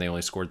lead and then they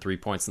only scored 3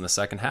 points in the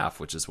second half,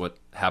 which is what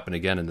happened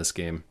again in this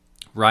game.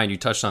 Ryan, you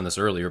touched on this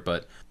earlier,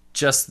 but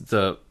just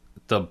the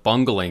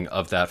bungling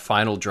of that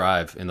final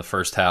drive in the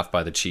first half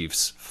by the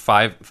Chiefs,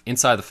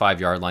 inside the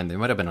 5-yard line. They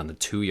might have been on the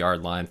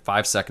 2-yard line,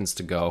 5 seconds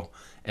to go,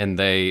 and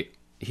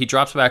he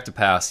drops back to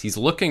pass. He's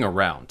looking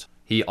around.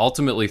 He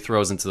ultimately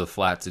throws into the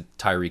flat to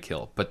Tyreek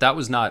Hill, but that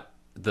was not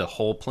the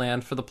whole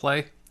plan for the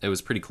play. It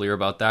was pretty clear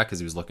about that because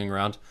he was looking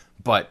around,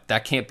 but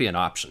that can't be an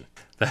option.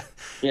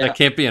 That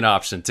can't be an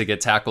option to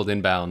get tackled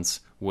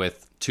inbounds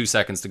with 2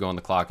 seconds to go on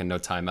the clock and no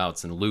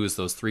timeouts and lose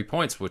those 3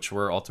 points, which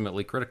were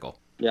ultimately critical.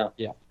 Yeah.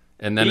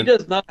 And then he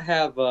does not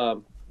have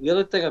the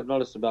other thing I've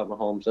noticed about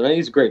Mahomes, and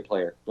he's a great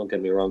player, don't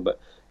get me wrong, but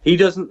he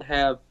doesn't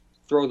have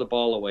throw the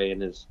ball away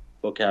in his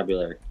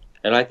vocabulary.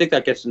 And I think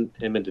that gets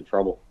him into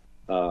trouble.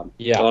 A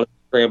lot of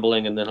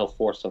scrambling, and then he'll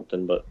force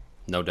something, but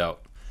no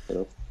doubt.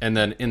 And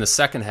then in the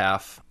second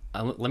half,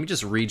 let me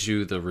just read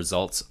you the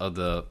results of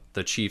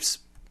the Chiefs'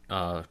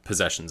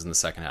 possessions in the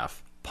second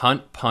half.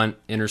 Punt,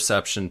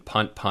 interception,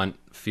 punt,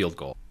 field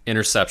goal,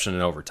 interception,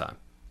 and overtime.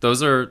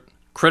 Those are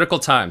critical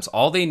times.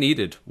 All they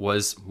needed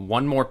was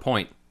one more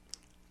point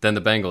than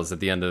the Bengals at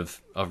the end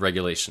of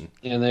regulation.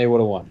 And they would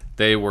have won.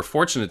 They were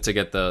fortunate to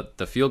get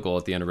the field goal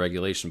at the end of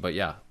regulation. But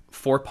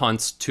 4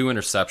 punts, 2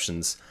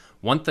 interceptions.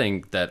 One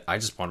thing that I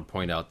just want to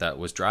point out that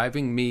was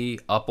driving me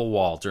up a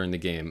wall during the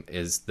game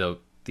is the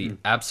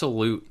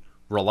absolute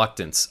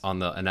reluctance on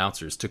the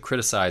announcers to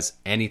criticize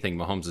anything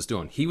Mahomes is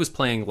doing. He was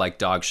playing like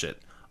dog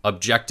shit,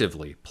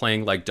 objectively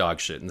playing like dog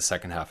shit in the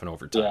second half and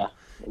overtime. Yeah,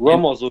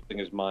 Romo's losing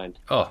his mind.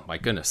 Oh, my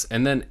goodness.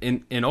 And then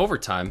in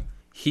overtime,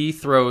 he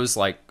throws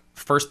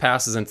first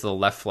pass is into the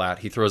left flat.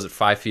 He throws it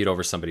 5 feet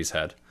over somebody's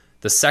head.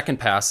 The second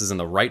pass is in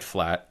the right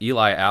flat.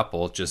 Eli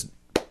Apple just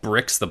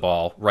bricks the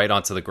ball right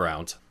onto the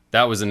ground.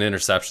 That was an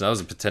interception. That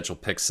was a potential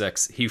pick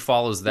six. He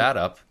follows that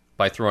up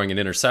by throwing an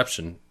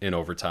interception in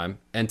overtime.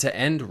 And to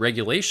end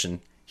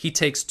regulation, he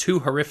takes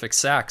 2 horrific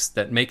sacks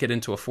that make it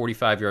into a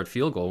 45-yard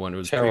field goal when it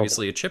was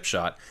previously a chip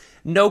shot.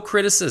 No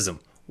criticism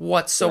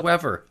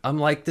whatsoever. I'm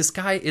like, this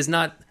guy is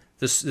not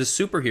the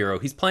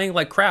superhero. He's playing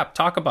like crap.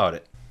 Talk about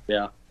it.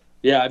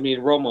 Yeah, I mean,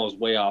 Romo's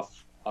way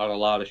off on a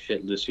lot of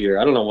shit this year.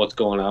 I don't know what's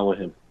going on with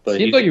him. But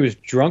seems like he was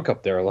drunk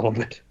up there a little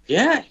bit.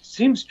 Yeah, he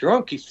seems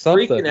drunk. He's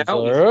Something. freaking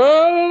out. I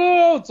don't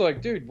know. It's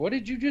like, dude, what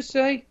did you just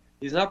say?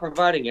 He's not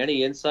providing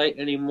any insight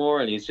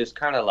anymore, and he's just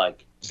kind of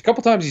like... Just a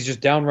couple times he's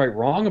just downright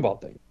wrong about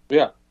things.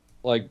 Yeah.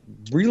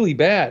 Really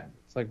bad.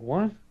 It's like,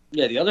 what?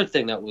 Yeah, the other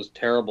thing that was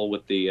terrible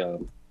with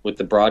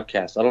the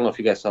broadcast, I don't know if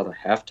you guys saw the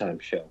halftime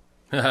show.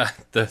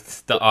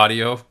 the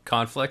audio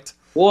conflict?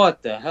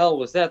 What the hell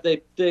was that?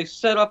 They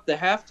set up the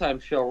halftime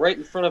show right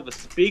in front of a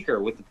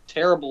speaker with a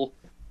terrible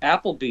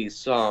Applebee's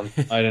song.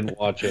 I didn't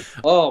watch it.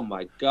 Oh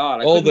my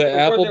god! The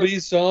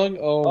Applebee's song.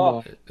 Oh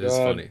my god! It's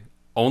funny.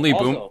 Only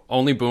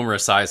Boomer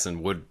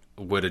Esiason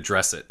would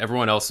address it.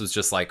 Everyone else was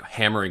just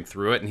hammering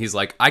through it, and he's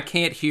like, "I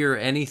can't hear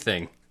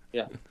anything."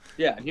 Yeah,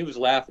 and he was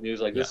laughing. He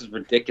was like, "This is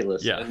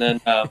ridiculous." Yeah. And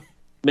then,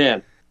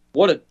 man,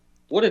 what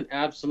an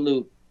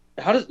absolute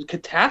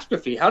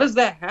catastrophe? How does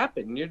that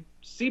happen? You're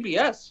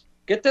CBS.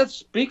 Get that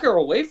speaker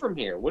away from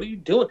here. What are you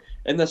doing?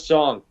 And the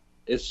song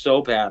is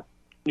so bad.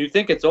 You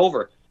think it's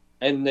over.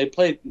 And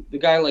the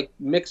guy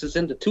mixes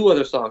into 2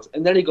 other songs,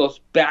 and then he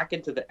goes back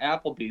into the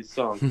Applebee's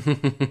song.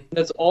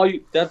 That's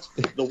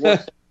the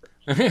worst.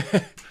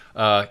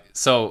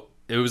 So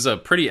it was a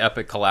pretty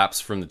epic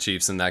collapse from the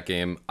Chiefs in that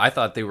game. I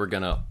thought they were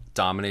going to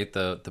dominate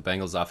the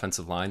Bengals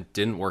offensive line.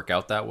 Didn't work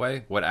out that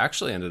way. What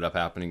actually ended up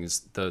happening is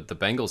the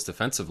Bengals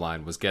defensive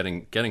line was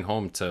getting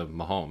home to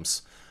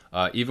Mahomes.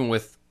 Even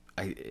with,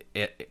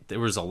 there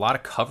was a lot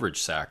of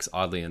coverage sacks,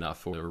 oddly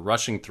enough. They were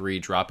rushing 3,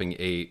 dropping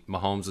 8.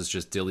 Mahomes was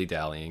just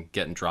dilly-dallying,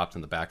 getting dropped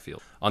in the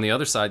backfield. On the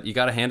other side, you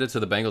got to hand it to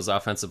the Bengals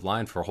offensive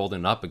line for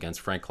holding up against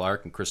Frank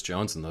Clark and Chris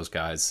Jones and those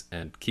guys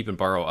and keeping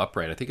Burrow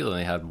upright. I think he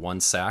only had 1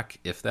 sack,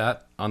 if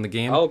that, on the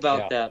game. How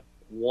about that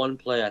one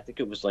play? I think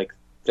it was like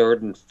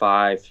 3rd and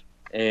 5,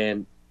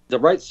 and the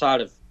right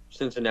side of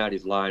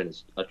Cincinnati's line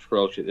is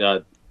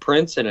atrocious.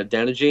 Prince and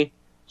Adeniji,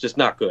 just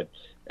not good.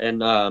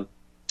 And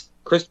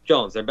Chris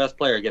Jones, their best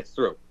player, gets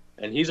through,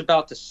 and he's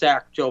about to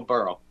sack Joe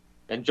Burrow,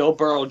 and Joe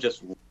Burrow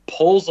just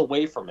pulls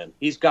away from him.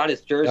 He's got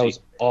his jersey. That was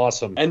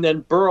awesome. And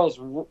then Burrow's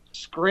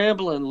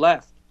scrambling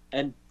left,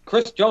 and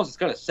Chris Jones is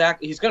going to sack.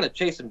 He's going to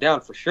chase him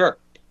down for sure.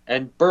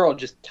 And Burrow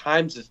just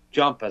times his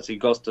jump as he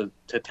goes to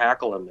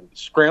tackle him and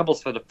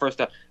scrambles for the first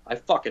down. I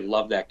fucking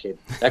love that kid.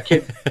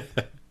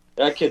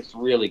 That kid's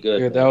really good.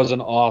 Dude, that was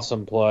an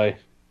awesome play. I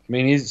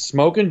mean, he's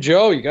smoking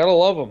Joe. You got to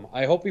love him.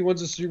 I hope he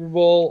wins the Super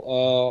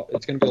Bowl.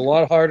 It's going to be a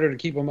lot harder to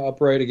keep him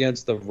upright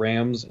against the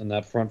Rams and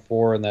that front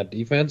four and that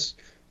defense.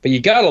 But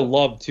you got to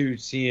love, too,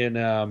 seeing,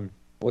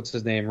 what's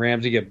his name,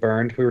 Ramsey get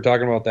burned. We were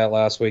talking about that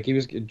last week.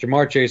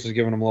 Jamar Chase was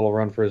giving him a little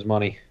run for his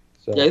money.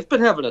 So. Yeah, he's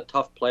been having a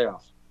tough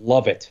playoff.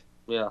 Love it.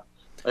 Yeah.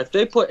 If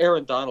they put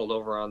Aaron Donald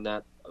over on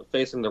that,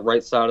 facing the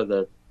right side of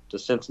the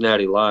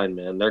Cincinnati line,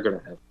 man, they're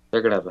gonna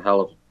have a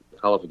hell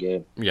of a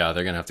game. Yeah,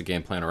 they're going to have to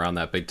game plan around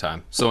that big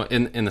time. So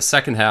in the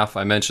second half,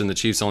 I mentioned the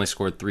Chiefs only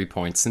scored 3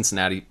 points.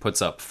 Cincinnati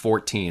puts up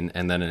 14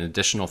 and then an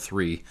additional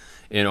 3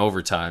 in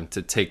overtime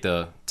to take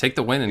the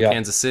win in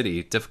Kansas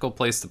City. Difficult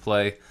place to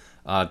play.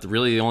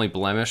 Really the only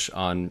blemish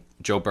on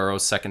Joe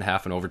Burrow's second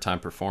half and overtime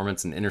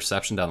performance, an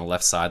interception down the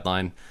left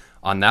sideline.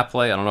 On that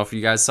play, I don't know if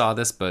you guys saw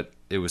this, but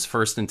it was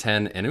 1st and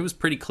 10, and it was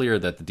pretty clear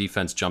that the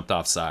defense jumped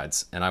off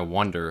sides. And I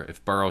wonder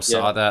if Burrow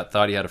saw that,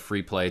 thought he had a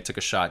free play, took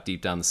a shot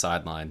deep down the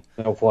sideline.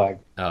 No flag.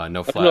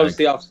 No flag. I noticed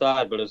the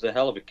offside, but it was a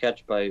hell of a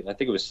catch by, I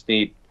think it was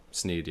Snead.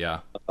 Snead,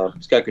 yeah.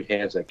 He's got good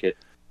hands, that kid.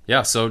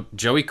 Yeah, so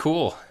Joey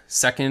Cool,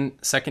 second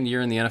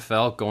year in the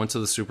NFL, going to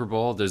the Super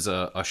Bowl. There's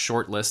a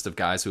short list of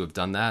guys who have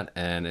done that,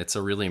 and it's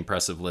a really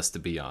impressive list to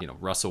be on. You know,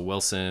 Russell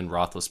Wilson,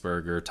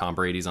 Roethlisberger, Tom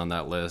Brady's on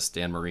that list,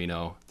 Dan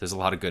Marino. There's a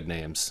lot of good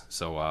names,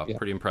 so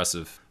pretty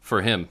impressive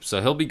for him.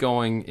 So he'll be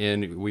going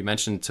in, we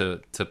mentioned, to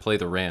play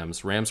the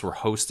Rams. Rams were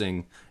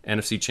hosting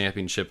NFC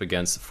Championship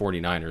against the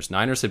 49ers.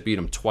 Niners had beat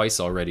them twice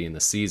already in the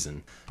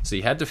season, so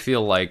you had to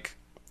feel like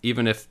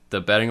even if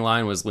the betting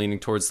line was leaning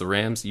towards the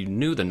Rams, you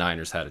knew the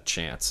Niners had a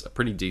chance, a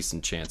pretty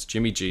decent chance.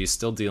 Jimmy G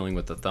still dealing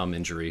with the thumb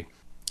injury.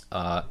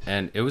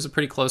 And it was a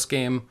pretty close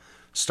game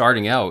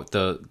starting out.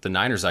 The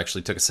Niners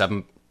actually took a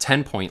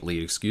 10-point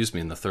lead,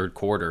 in the third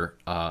quarter,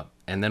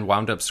 and then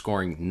wound up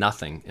scoring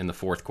nothing in the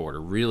fourth quarter.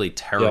 Really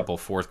terrible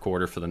fourth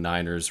quarter for the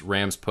Niners.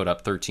 Rams put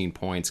up 13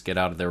 points, get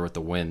out of there with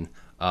the win.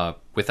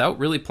 Without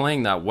really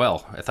playing that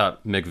well. I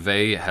thought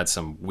McVay had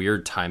some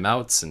weird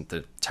timeouts and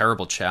the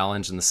terrible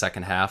challenge in the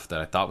second half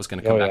that I thought was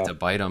going to come back to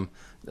bite them.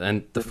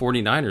 And the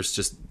 49ers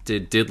just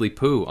did diddly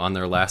poo on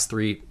their last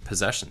 3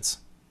 possessions.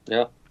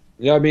 Yeah.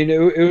 Yeah, I mean,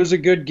 it was a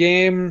good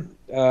game.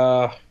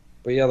 But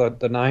yeah,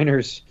 the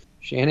Niners,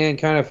 Shanahan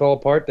kind of fell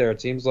apart there.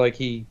 It seems like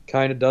he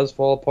kind of does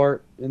fall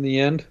apart in the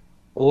end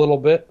a little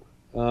bit.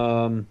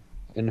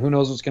 And who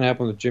knows what's going to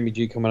happen with Jimmy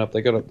G coming up.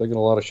 They got a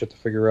lot of shit to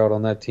figure out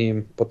on that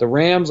team. But the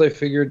Rams, I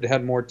figured,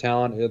 had more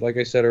talent. Like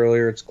I said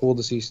earlier, it's cool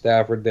to see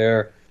Stafford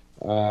there.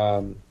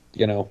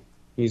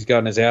 He's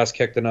gotten his ass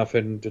kicked enough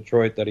in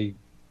Detroit that he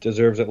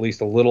deserves at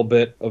least a little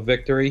bit of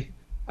victory.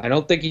 I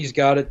don't think he's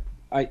got it.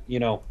 I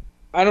don't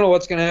know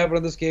what's going to happen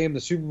in this game. The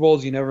Super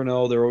Bowls, you never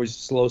know. They're always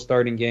slow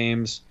starting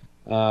games.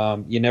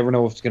 You never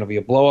know if it's going to be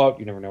a blowout.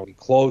 You never know if it's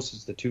close.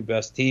 It's the 2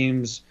 best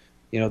teams.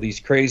 These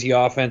crazy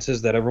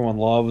offenses that everyone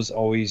loves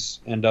always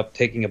end up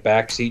taking a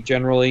back seat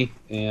generally,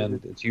 and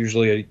it's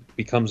usually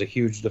becomes a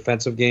huge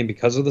defensive game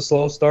because of the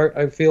slow start,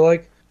 I feel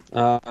like.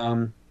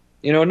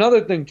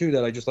 Another thing, too,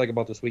 that I just like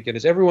about this weekend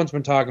is everyone's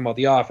been talking about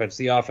the offense,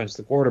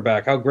 the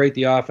quarterback, how great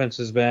the offense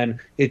has been.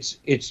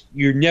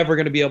 You're never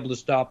going to be able to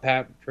stop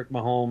Patrick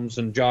Mahomes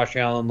and Josh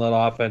Allen-led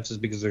offenses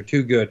because they're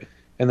too good.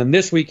 And then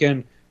this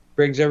weekend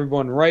brings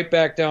everyone right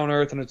back down to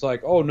earth, and it's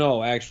like, oh,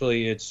 no,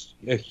 actually, it's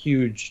a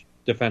huge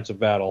defensive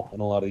battle in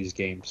a lot of these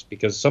games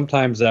because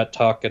sometimes that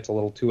talk gets a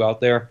little too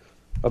out there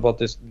about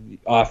this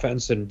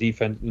offense and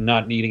defense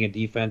not needing a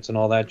defense and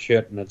all that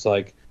shit, and it's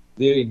like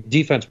the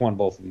defense won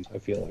both of these, I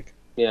feel like,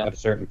 at a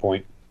certain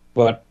point.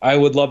 But I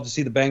would love to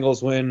see the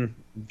Bengals win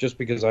just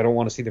because I don't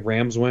want to see the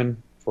Rams win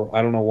for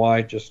I don't know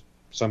why, just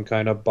some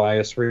kind of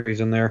bias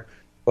reason there.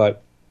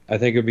 But I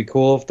think it would be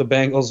cool if the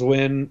Bengals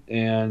win,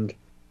 and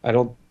I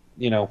don't,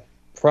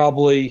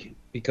 probably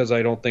because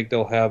I don't think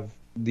they'll have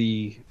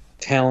the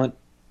talent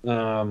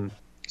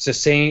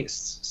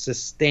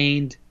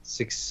sustained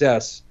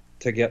success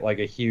to get like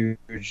a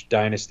huge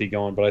dynasty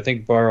going, but I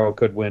think Burrow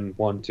could win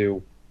 1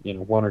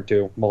 or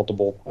 2,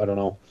 multiple. I don't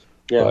know.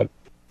 Yeah. But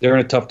they're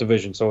in a tough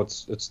division, so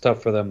it's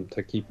tough for them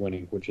to keep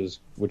winning, which is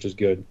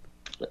good.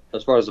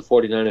 As far as the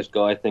 49ers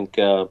go, I think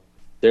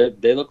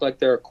they look like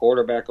they're a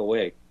quarterback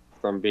away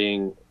from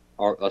being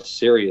a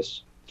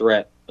serious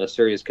threat a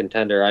serious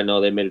contender. I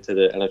know they made it to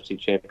the NFC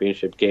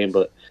Championship game,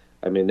 but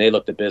I mean they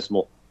looked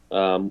abysmal.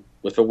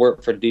 If it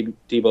weren't for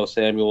Deebo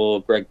Samuel,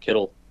 Greg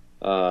Kittle,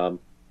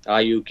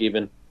 Ayuk,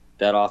 even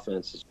that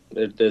offense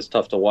is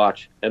tough to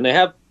watch. And they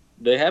have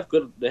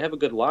a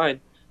good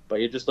line, but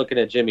you're just looking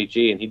at Jimmy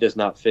G, and he does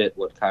not fit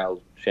what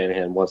Kyle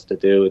Shanahan wants to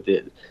do.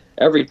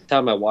 Every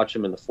time I watch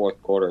him in the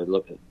fourth quarter, it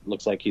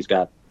looks like he's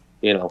got,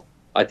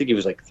 I think he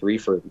was like 3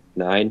 for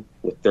 9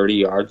 with 30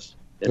 yards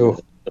in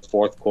the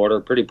fourth quarter.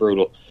 Pretty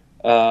brutal.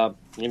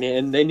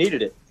 And they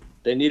needed it.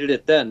 They needed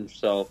it then,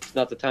 so it's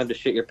not the time to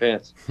shit your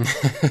pants.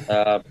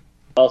 So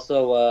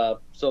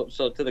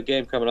to the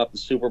game coming up, the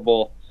Super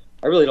Bowl,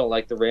 I really don't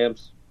like the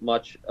Rams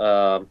much.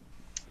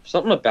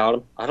 Something about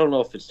them. I don't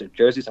know if it's their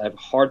jerseys. I have a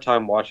hard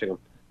time watching them.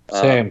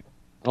 Same.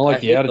 I don't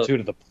like the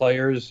attitude of the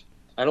players.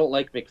 I don't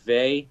like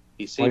McVay.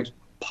 He seems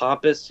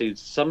pompous.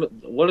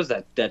 What is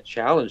that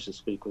challenge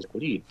this week? What are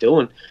you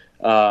doing?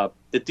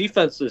 The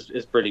defense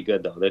is pretty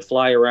good, though. They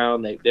fly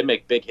around. They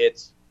make big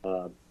hits.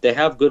 They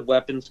have good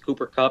weapons.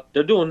 Cooper Kupp.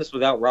 They're doing this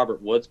without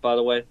Robert Woods, by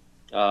the way.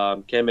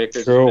 Cam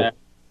Akers is back.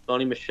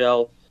 Tony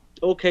Michel.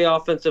 Okay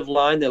offensive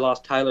line. They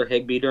lost Tyler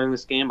Higbee during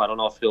this game. I don't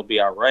know if he'll be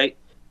all right.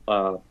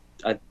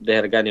 They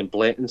had a guy named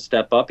Blanton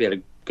step up. He had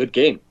a good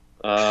game.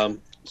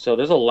 So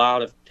there's a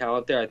lot of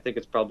talent there. I think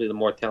it's probably the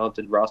more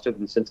talented roster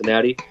than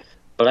Cincinnati.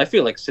 But I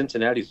feel like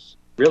Cincinnati's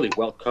really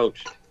well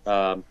coached.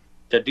 Their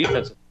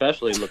defense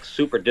especially looks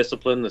super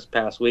disciplined this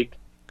past week,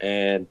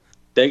 and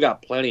they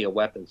got plenty of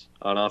weapons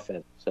on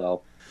offense.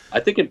 So I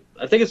think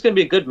it's going to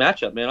be a good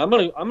matchup, man. I'm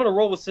gonna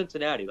roll with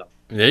Cincinnati though.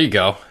 There you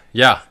go.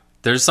 Yeah,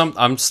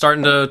 I'm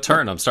starting to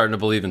turn. I'm starting to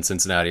believe in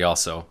Cincinnati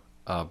also.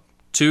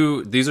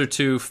 These are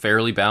two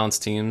fairly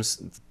balanced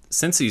teams.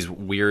 Cincy's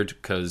weird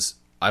because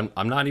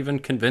I'm not even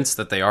convinced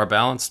that they are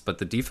balanced, but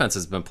the defense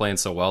has been playing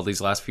so well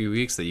these last few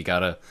weeks that you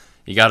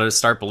gotta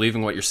start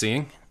believing what you're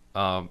seeing,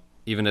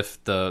 even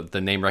if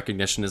the name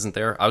recognition isn't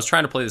there. I was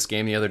trying to play this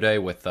game the other day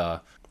with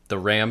the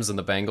Rams and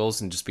the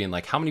Bengals and just being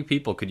like, how many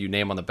people could you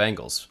name on the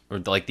Bengals? Or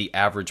like the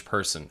average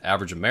person,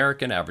 average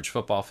American, average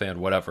football fan,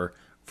 whatever,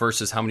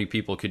 versus how many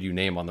people could you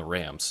name on the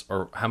Rams,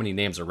 or how many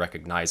names are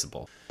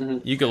recognizable.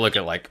 You could look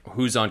at like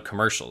who's on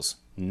commercials.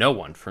 No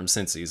one from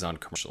Cincy is on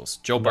commercials.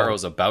 Joe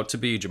Burrow's about to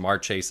be.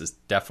 Jamar Chase is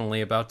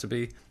definitely about to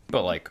be.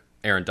 But like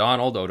Aaron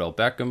Donald, Odell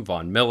Beckham,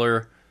 Von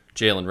Miller,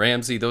 Jalen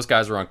Ramsey, those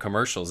guys are on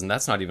commercials, and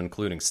that's not even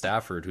including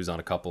Stafford, who's on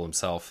a couple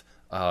himself.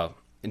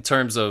 In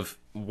terms of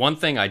one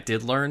thing I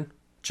did learn,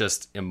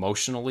 just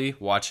emotionally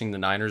watching the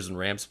Niners and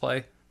Rams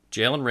play,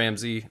 Jalen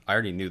Ramsey, I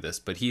already knew this,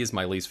 but he is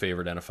my least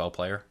favorite NFL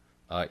player.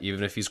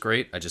 Even if he's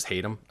great, I just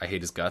hate him. I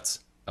hate his guts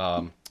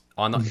on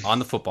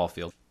the football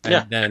field.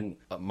 And then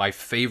my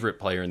favorite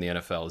player in the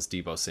NFL is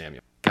Deebo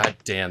Samuel. God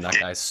damn, that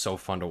guy's so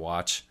fun to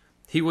watch.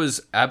 He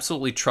was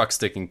absolutely truck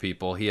sticking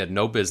people. He had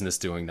no business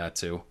doing that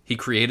too. He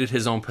created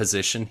his own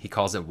position. He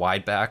calls it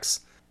wide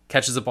backs.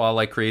 Catches the ball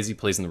like crazy,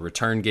 plays in the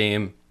return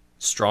game.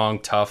 Strong,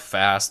 tough,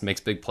 fast,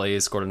 makes big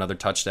plays, scored another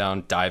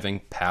touchdown,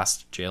 diving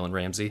past Jalen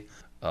Ramsey.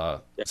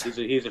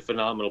 He's a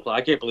phenomenal player.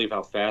 I can't believe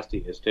how fast he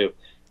is too.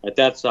 At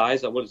that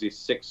size, what is he,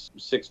 6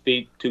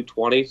 feet,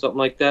 220, something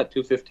like that,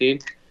 215?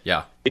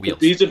 Yeah.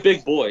 He's a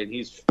big boy, and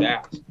he's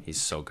fast.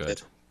 He's so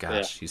good.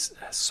 Gosh, he's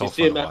so fun to watch.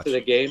 You see him after the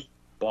game,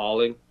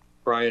 bawling,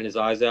 crying his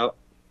eyes out.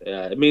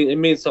 Yeah, it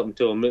means something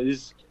to him.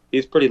 He's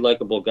a pretty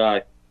likable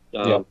guy.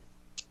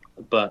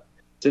 But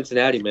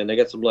Cincinnati, man, they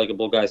got some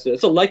likable guys.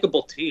 It's a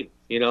likable team,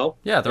 you know?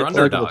 Yeah, they're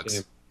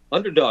underdogs.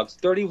 Underdogs,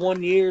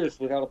 31 years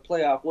without a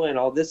playoff win,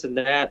 all this and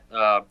that.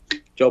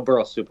 Joe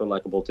Burrow's super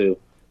likable, too.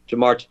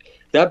 Jamar,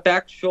 that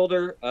back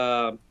shoulder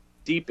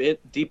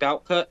deep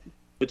out cut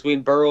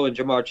between Burrow and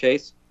Jamar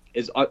Chase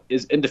is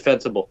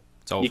indefensible.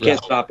 You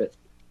can't stop it.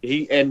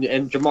 And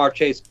Jamar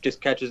Chase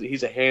just catches.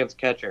 He's a hands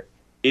catcher.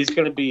 He's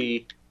gonna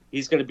be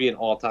an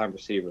all-time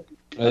receiver.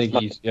 I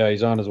think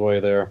he's on his way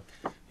there.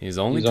 He's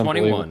only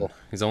 21.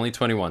 He's only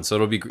 21,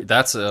 so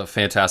that's a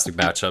fantastic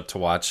matchup to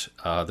watch.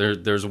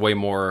 There's way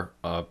more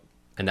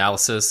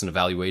analysis and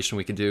evaluation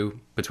we can do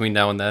between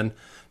now and then,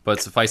 but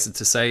suffice it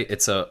to say,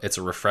 it's a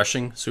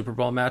refreshing Super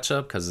Bowl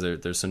matchup because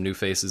there's some new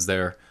faces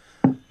there.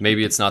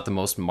 Maybe it's not the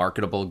most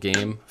marketable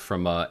game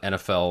from a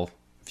NFL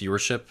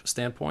viewership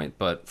standpoint,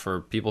 but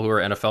for people who are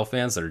NFL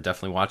fans that are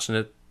definitely watching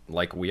it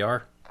like we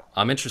are,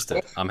 I'm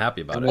interested. I'm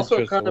happy about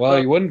it. Well,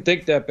 you wouldn't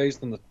think that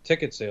based on the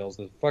ticket sales.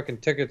 The fucking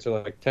tickets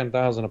are like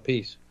 $10,000 a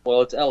piece.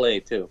 Well, it's LA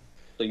too,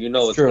 so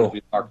it's going to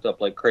be marked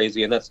up like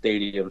crazy, and that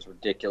stadium's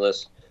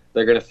ridiculous.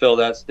 They're going to fill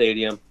that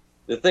stadium.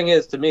 The thing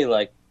is, to me,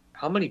 like,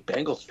 how many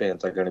Bengals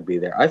fans are going to be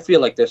there? I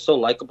feel like they're so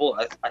likable.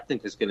 I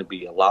think there's going to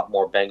be a lot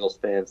more Bengals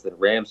fans than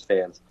Rams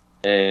fans,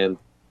 and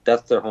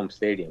that's their home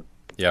stadium.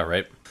 Yeah,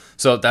 right.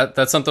 So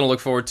that's something to look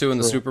forward to in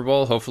the Super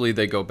Bowl. Hopefully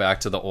they go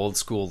back to the old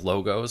school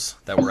logos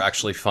that were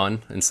actually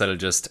fun instead of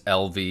just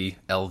LV,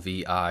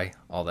 LVI,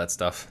 all that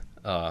stuff.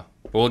 But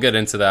we'll get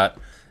into that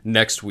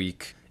next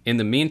week. In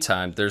the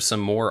meantime, there's some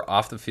more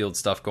off the field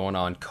stuff going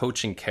on.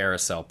 Coaching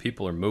carousel.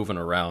 People are moving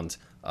around.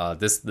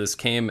 This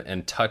came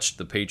and touched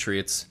the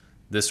Patriots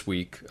this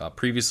week.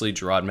 Previously,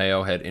 Gerard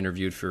Mayo had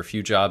interviewed for a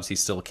few jobs. He's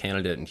still a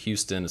candidate in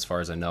Houston, as far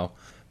as I know.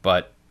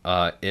 But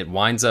it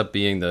winds up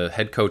being the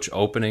head coach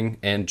opening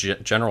and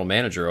general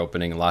manager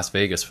opening in Las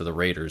Vegas for the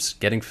Raiders,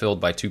 getting filled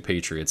by two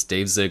Patriots.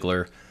 Dave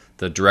Ziegler,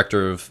 the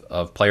director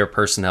of player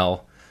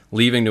personnel,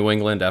 leaving New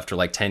England after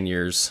like 10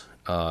 years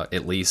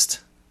at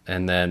least.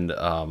 And then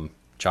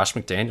Josh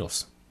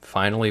McDaniels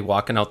finally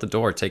walking out the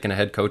door, taking a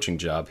head coaching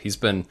job. He's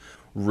been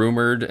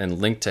rumored and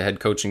linked to head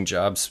coaching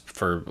jobs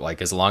for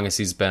like as long as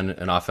he's been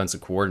an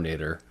offensive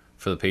coordinator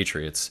for the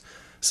Patriots.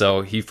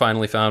 So he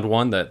finally found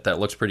one that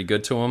looks pretty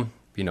good to him.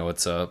 You know,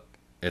 it's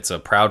a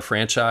proud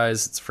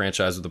franchise. It's a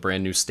franchise with a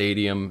brand new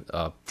stadium,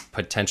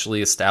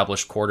 potentially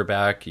established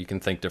quarterback. You can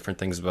think different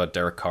things about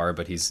Derek Carr,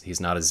 but he's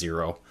not a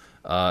zero.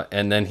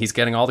 And then he's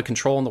getting all the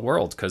control in the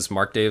world because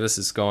Mark Davis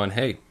is going,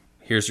 hey,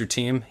 here's your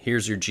team,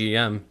 here's your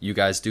GM, you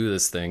guys do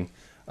this thing.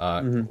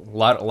 A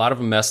lot of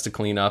a mess to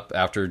clean up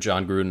after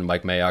John Gruden and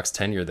Mike Mayock's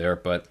tenure there,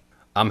 but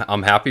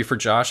I'm happy for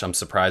Josh. I'm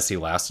surprised he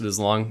lasted as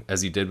long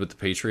as he did with the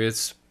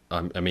Patriots.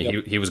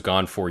 He was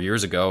gone 4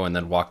 years ago and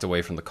then walked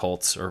away from the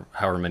Colts, or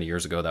however many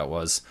years ago that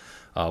was,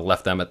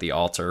 left them at the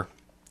altar.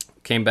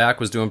 Came back,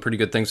 was doing pretty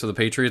good things for the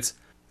Patriots.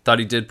 Thought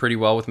he did pretty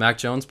well with Mac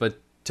Jones, but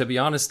to be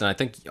honest, and I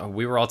think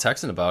we were all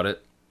texting about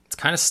it, it's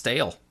kind of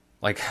stale.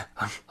 Like,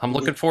 I'm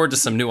looking forward to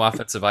some new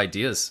offensive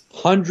ideas.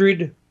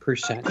 100%.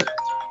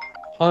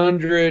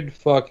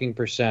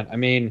 100% I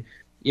mean,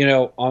 you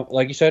know,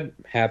 like you said,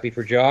 happy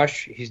for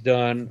Josh. He's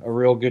done a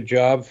real good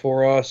job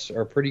for us,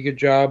 or a pretty good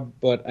job.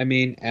 But, I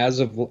mean, I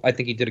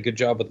think he did a good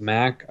job with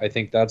Mac. I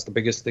think that's the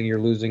biggest thing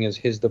you're losing is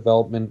his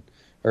development,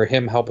 or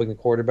him helping the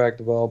quarterback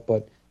develop.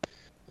 But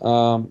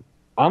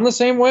I'm the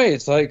same way.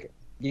 It's like,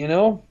 you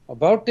know,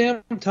 about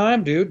damn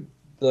time, dude.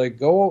 Like,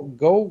 go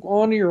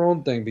on to your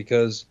own thing,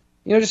 because,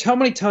 you know, just how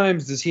many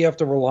times does he have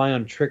to rely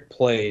on trick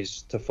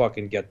plays to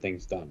fucking get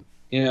things done?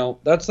 You know,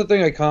 that's the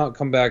thing I can't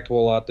come back to a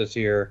lot this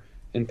year.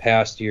 In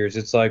past years,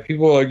 it's like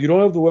people are like, you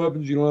don't have the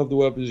weapons, you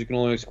can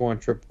only score on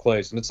triple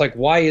plays. And it's like,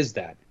 why is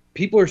that?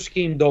 People are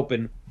schemed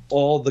open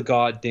all the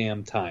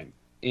goddamn time.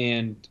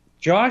 And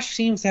Josh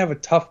seems to have a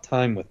tough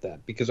time with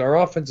that because our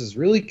offense is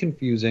really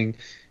confusing.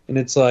 And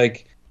it's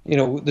like, you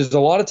know, there's a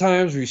lot of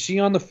times where you see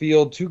on the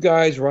field two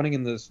guys running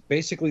in this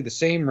basically the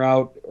same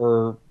route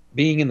or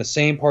being in the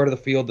same part of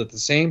the field at the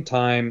same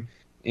time.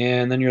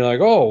 And then you're like,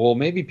 oh, well,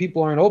 maybe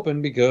people aren't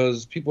open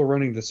because people are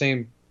running the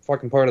same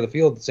fucking part of the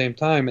field at the same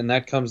time, and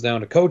that comes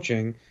down to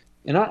coaching.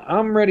 And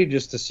I'm ready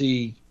just to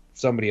see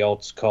somebody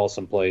else call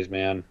some plays,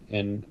 man,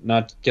 and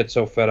not get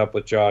so fed up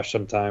with Josh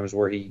sometimes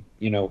where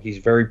he's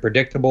very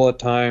predictable at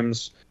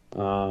times.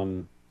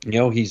 You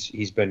know, he's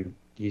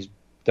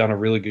done a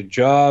really good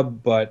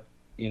job, but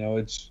you know,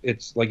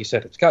 it's like you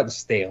said, it's gotten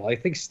stale. I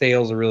think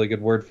stale is a really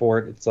good word for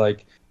it. It's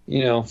like,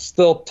 you know,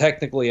 still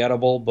technically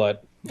edible,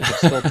 but you can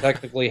still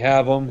technically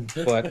have them,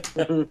 but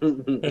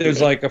there's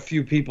like a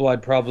few people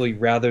I'd probably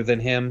rather than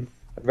him.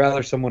 I'd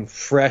rather someone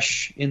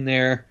fresh in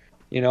there.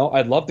 You know,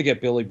 I'd love to get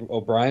Billy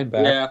O'Brien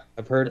back. Yeah.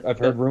 I've heard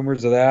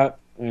rumors of that.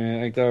 I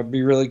think that would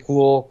be really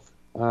cool.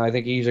 I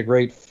think he's a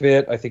great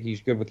fit. I think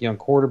he's good with young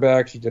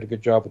quarterbacks. He did a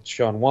good job with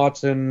Sean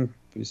Watson,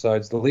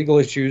 besides the legal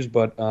issues.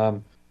 But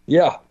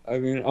yeah, I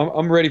mean,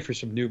 I'm ready for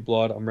some new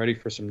blood. I'm ready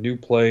for some new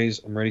plays.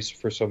 I'm ready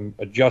for some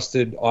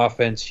adjusted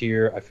offense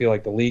here. I feel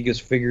like the league has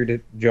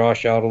figured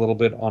Josh out a little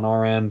bit on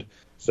our end.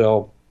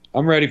 So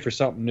I'm ready for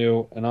something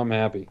new, and I'm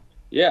happy.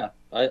 Yeah,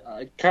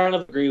 I kind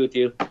of agree with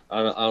you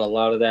on a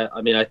lot of that.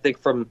 I mean, I think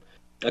from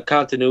a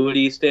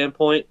continuity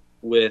standpoint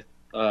with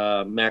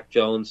Mac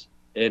Jones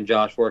and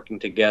Josh working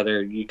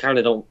together, you kind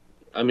of don't.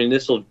 I mean,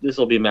 this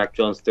will be Mac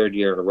Jones' third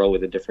year in a row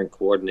with a different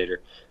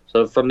coordinator.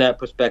 So from that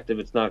perspective,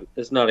 it's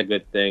not a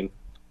good thing.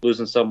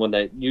 Losing someone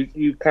that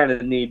you kind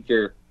of need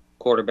your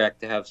quarterback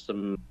to have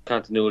some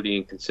continuity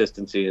and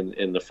consistency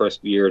in the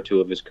first year or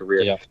two of his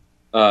career.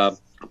 Yeah.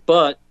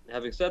 But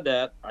having said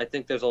that, I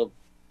think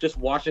just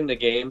watching the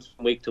games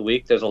from week to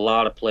week, there's a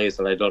lot of plays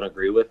that I don't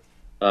agree with.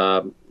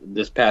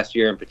 This past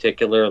year in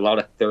particular, a lot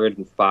of 3rd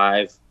and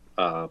 5,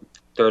 3rd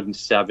and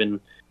 7.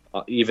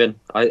 Even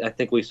I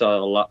think we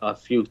saw a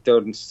few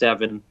 3rd and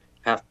 7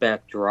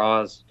 halfback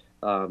draws.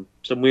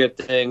 Some weird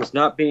things.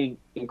 Not being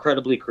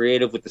incredibly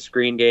creative with the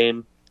screen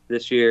game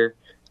this year.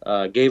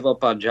 Gave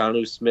up on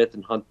Jonnu Smith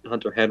and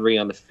Hunter Henry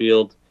on the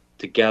field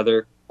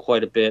together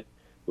quite a bit.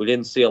 We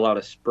didn't see a lot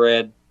of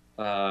spread.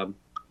 A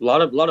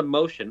lot of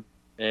motion.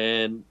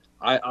 And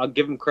I'll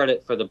give him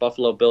credit for the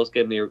Buffalo Bills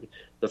game.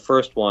 The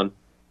first one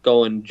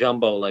going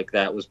jumbo like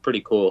that was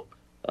pretty cool.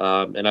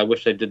 And I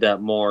wish they did that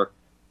more.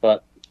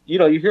 But you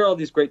know, you hear all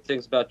these great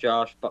things about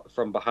Josh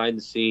from behind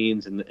the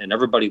scenes, and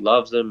everybody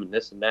loves him and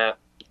this and that.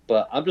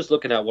 But I'm just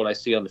looking at what I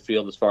see on the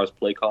field as far as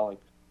play calling,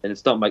 and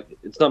it's not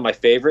my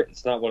favorite.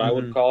 It's not what I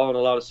would call in a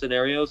lot of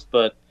scenarios.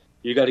 But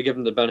you got to give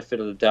him the benefit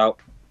of the doubt,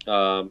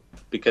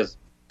 because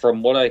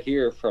from what I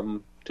hear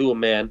from to a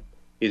man,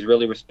 he's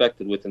really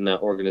respected within that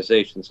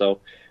organization.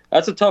 So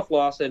that's a tough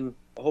loss, and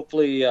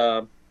hopefully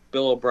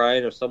Bill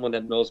O'Brien or someone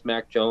that knows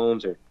Mac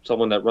Jones or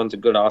someone that runs a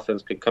good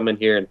offense could come in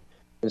here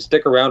and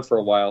stick around for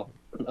a while.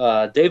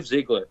 Dave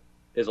Ziegler,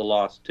 is a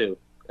loss too.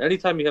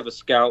 Anytime you have a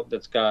scout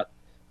that's got,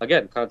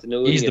 again,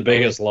 continuity. He's the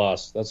biggest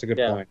loss. That's a good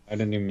point. I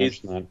didn't even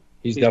mention that.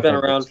 He's been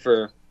around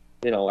for,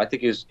 I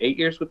think he was 8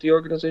 years with the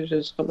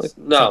organization, something like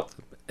that. No.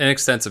 An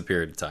extensive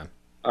period of time.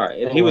 All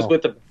right, and he was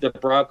with the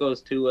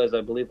Broncos too, as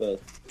I believe a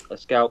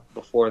scout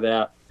before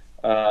that.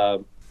 I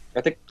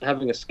think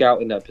having a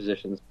scout in that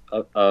position is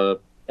a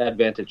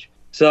advantage.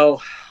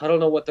 So I don't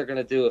know what they're going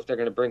to do, if they're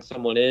going to bring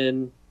someone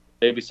in,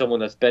 maybe someone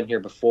that's been here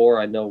before.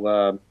 I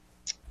know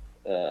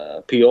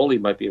Pioli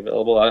might be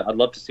available. I'd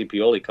love to see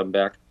Pioli come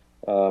back.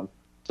 So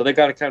they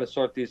got to kind of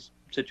sort these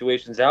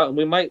situations out, and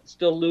we might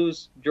still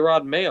lose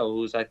Gerard Mayo,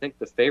 who's I think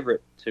the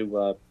favorite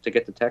to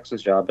get the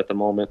Texans job at the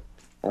moment.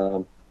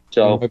 So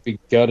he might be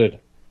gutted.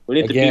 We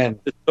need to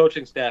beat the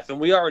coaching staff, and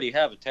we already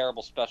have a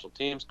terrible special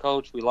teams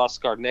coach. We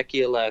lost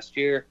Skarnecchia last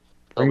year.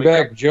 Bring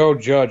back Joe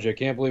Judge. I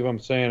can't believe I'm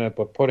saying it,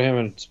 but put him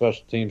in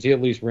special teams. He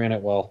at least ran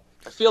it well.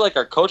 I feel like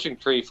our coaching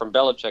tree from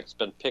Belichick's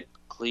been picked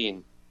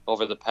clean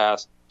over the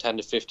past 10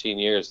 to 15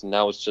 years, and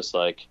now it's just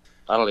like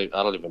I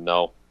don't even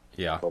know.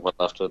 Yeah, what we're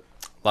left with.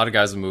 A lot of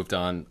guys have moved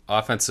on.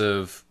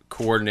 Offensive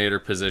coordinator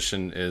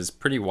position is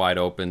pretty wide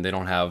open. They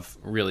don't have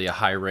really a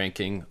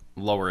high-ranking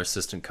lower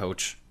assistant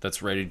coach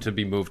that's ready to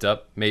be moved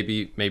up.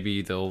 Maybe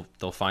they'll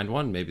find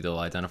one. Maybe they'll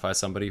identify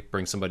somebody,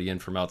 bring somebody in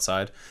from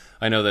outside.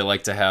 I know they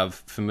like to have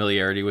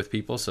familiarity with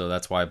people, so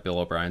that's why Bill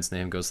O'Brien's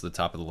name goes to the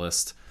top of the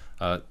list.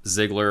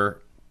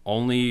 Ziegler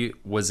only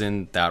was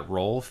in that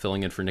role,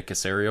 filling in for Nick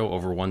Caserio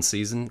over one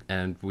season,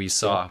 and we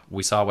saw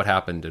what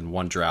happened in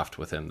one draft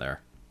with him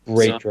there.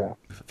 Great draft.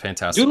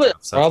 Fantastic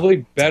draft.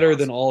 Probably better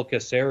than all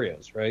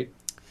Caserios, right?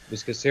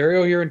 Was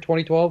Caserio here in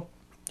 2012?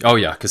 Oh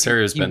yeah,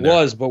 Caserio's been there. He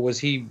was, but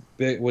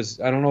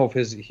I don't know if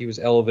he was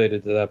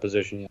elevated to that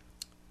position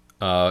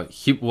yet.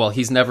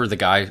 He's never the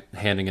guy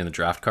handing in the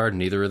draft card.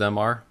 Neither of them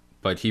are,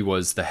 but he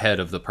was the head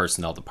of the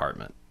personnel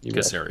department.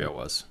 Caserio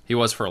was. He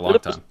was for a long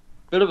time.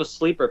 Bit of a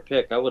sleeper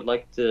pick. I would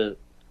like to.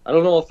 I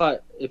don't know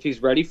if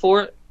he's ready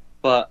for it,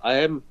 but I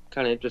am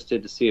kind of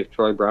interested to see if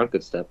Troy Brown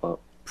could step up.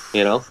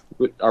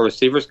 Our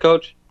receivers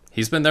coach.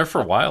 He's been there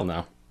for a while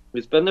now.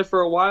 He's been there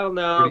for a while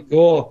now. Pretty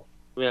cool.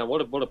 Yeah,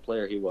 what a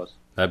player he was.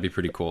 That'd be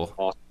pretty cool.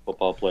 Awesome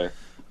football player.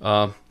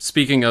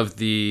 Speaking of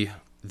the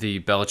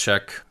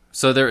Belichick,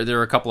 so there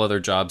are a couple other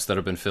jobs that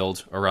have been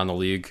filled around the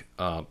league.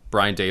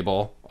 Brian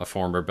Daboll, a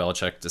former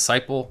Belichick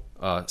disciple,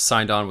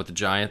 signed on with the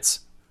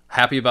Giants.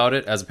 Happy about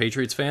it as a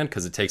Patriots fan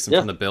because it takes him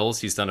from the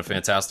Bills. He's done a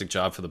fantastic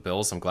job for the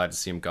Bills. I'm glad to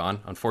see him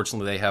gone.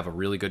 Unfortunately, they have a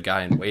really good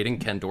guy in waiting,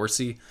 Ken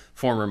Dorsey,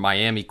 former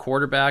Miami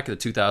quarterback, the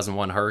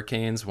 2001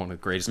 Hurricanes, one of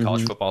the greatest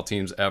college football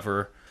teams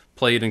ever.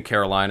 Played in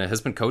Carolina, has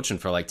been coaching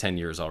for like 10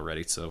 years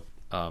already. So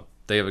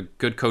they have a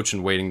good coach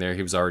in waiting there.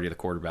 He was already the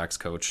quarterback's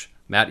coach.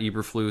 Matt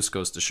Eberflus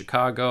goes to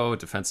Chicago.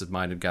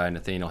 Defensive-minded guy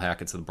Nathaniel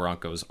Hackett to the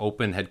Broncos.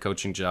 Open head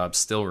coaching jobs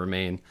still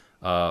remain.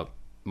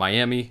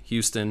 Miami,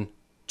 Houston,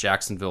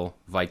 Jacksonville,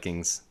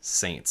 Vikings,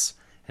 Saints.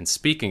 And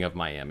speaking of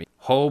Miami,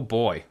 oh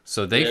boy.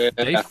 So they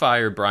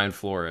fired Brian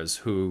Flores,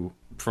 who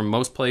from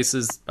most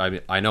places,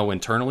 I know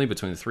internally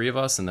between the three of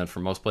us, and then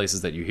from most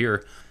places that you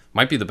hear,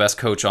 might be the best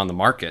coach on the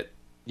market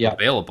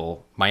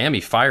available.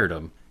 Miami fired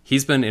him.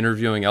 He's been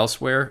interviewing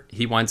elsewhere.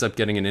 He winds up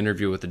getting an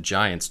interview with the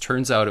Giants.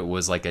 Turns out it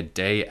was like a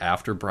day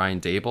after Brian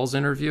Daboll's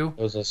interview.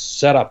 It was a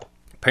setup.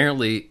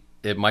 Apparently,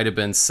 it might have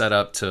been set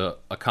up to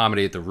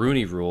accommodate the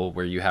Rooney Rule,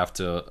 where you have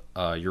to,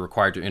 you're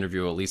required to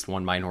interview at least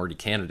one minority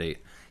candidate.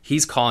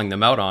 He's calling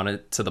them out on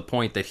it to the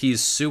point that he's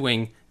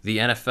suing the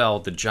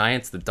NFL, the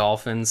Giants, the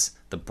Dolphins,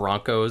 the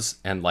Broncos,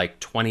 and like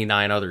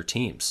 29 other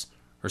teams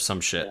or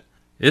some shit. Yeah.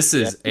 This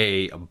is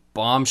a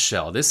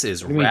bombshell. This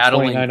is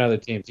rattling. 29 other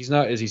teams. He's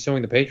not. Is he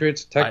suing the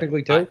Patriots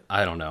technically too?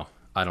 I don't know.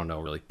 I don't know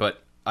really,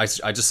 but I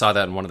just saw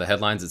that in one of the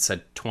headlines. It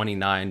said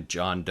 29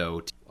 John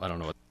Doe. I don't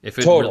know if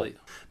it Total. Really.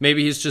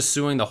 Maybe he's just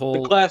suing the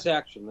whole class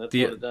action. That's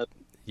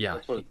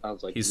what it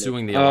sounds like. He's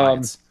suing the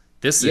alliance.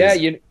 This is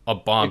a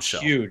bombshell.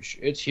 It's huge.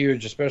 It's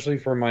huge, especially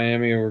for a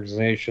Miami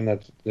organization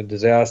that's a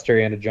disaster,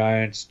 and a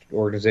Giants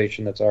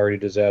organization that's already a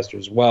disaster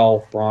as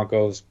well.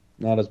 Broncos,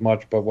 not as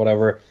much, but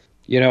whatever.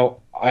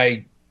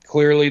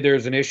 Clearly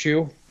there's an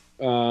issue.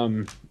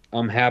 I'm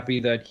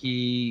happy that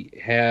he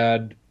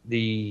had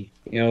the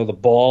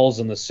balls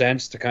and the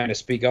sense to kind of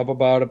speak up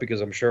about it,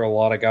 because I'm sure a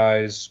lot of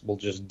guys will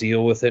just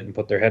deal with it and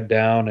put their head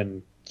down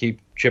and keep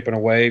chipping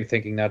away,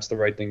 thinking that's the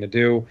right thing to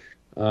do.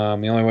 The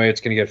only way it's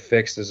going to get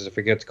fixed is if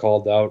it gets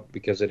called out,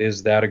 because it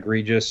is that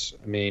egregious.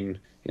 I mean,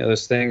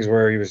 there's things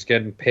where he was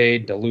getting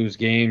paid to lose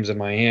games in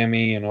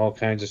Miami and all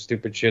kinds of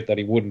stupid shit that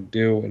he wouldn't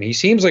do. And he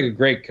seems like a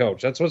great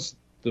coach. That's what's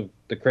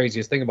the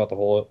craziest thing about the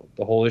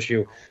whole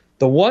issue.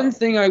 The one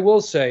thing I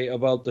will say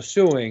about the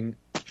suing,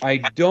 I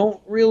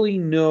don't really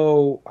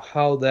know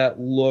how that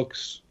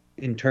looks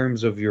in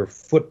terms of your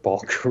football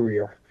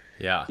career.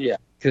 Yeah.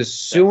 Because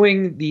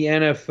suing the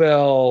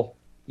NFL,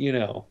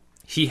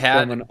 he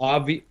had from an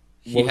obvious.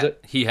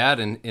 He had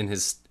in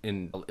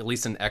at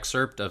least an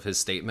excerpt of his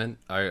statement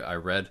I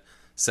read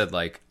said,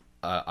 like,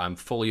 I'm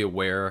fully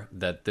aware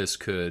that this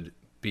could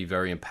be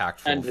very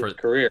impactful End his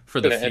career. for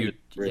the Could've ended future.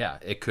 his career. Yeah,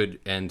 it could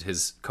end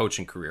his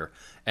coaching career.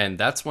 And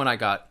that's when I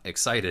got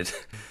excited.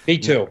 Me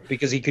too,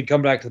 because he could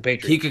come back to the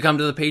Patriots. He could come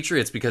to the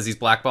Patriots because he's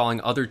blackballing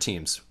other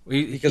teams.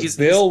 Because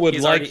Bill would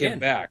he's like already him in.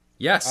 back.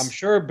 Yes. I'm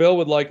sure Bill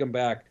would like him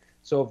back.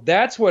 So if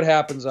that's what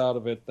happens out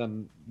of it,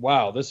 then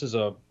wow, this is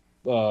a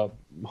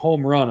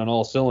home run on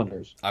all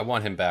cylinders. I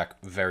want him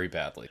back very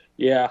badly.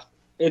 Yeah,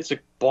 it's a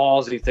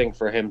ballsy thing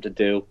for him to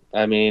do.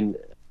 I mean,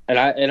 and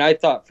I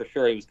thought for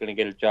sure he was going to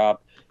get a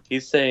job.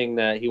 He's saying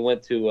that he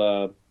went to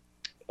a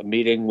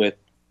meeting with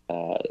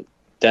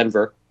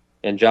Denver,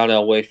 and John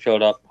Elway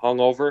showed up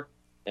hungover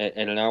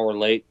and an hour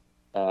late.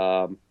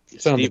 Sounds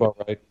Steven,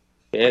 about right.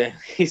 yeah,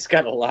 he's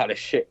got a lot of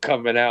shit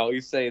coming out.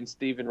 He's saying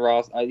Stephen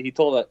Ross. He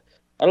told that.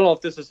 I don't know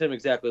if this is him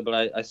exactly,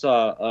 but I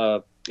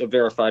saw a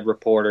verified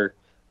reporter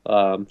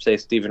say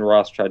Stephen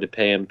Ross tried to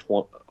pay him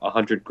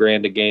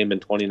 $100,000 a game in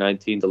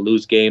 2019 to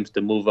lose games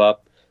to move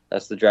up.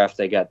 That's the draft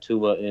they got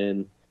Tua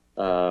in.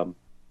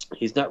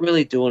 He's not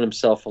really doing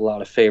himself a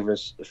lot of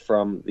favors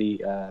from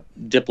the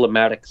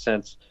diplomatic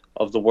sense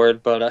of the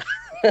word, but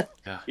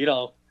Yeah. you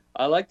know,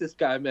 I like this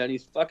guy, man.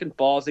 He's fucking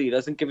ballsy. He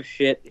doesn't give a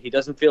shit. He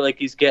doesn't feel like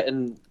he's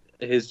getting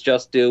his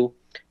just due.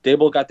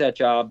 Dable got that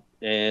job,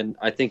 and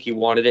I think he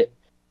wanted it.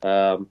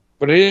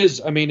 But it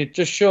is, I mean, it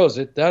just shows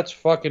it. That's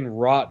fucking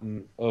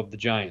rotten of the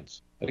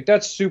Giants. Like,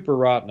 that's super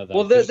rotten of them.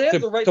 Well, they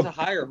have the right to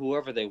hire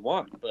whoever they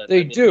want. But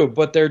They do,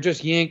 but they're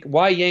just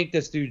why yank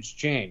this dude's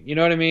chain? You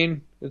know what I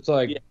mean? It's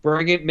like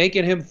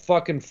making him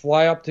fucking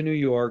fly up to New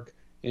York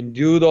and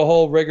do the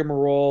whole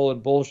rigmarole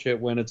and bullshit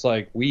when it's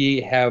like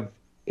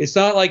it's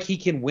not like he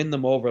can win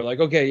them over. Like,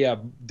 okay, yeah,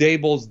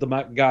 Dable's the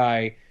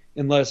guy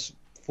unless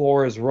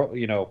Flores,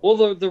 you know.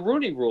 Well, the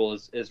Rooney Rule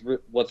is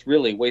what's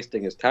really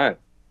wasting his time.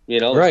 You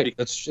know, Right,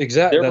 that's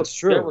exactly that's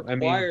true. They're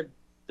required.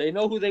 They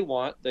know who they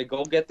want. They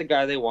go get the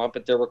guy they want,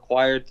 but they're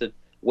required to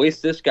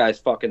waste this guy's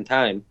fucking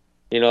time.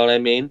 You know what I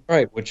mean?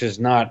 Right, which is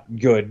not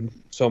good.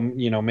 So,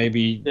 you know,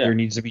 maybe there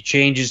needs to be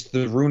changes to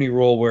the Rooney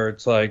Rule where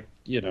it's like,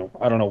 you know,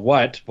 I don't know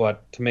what,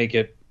 but to make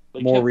it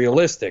more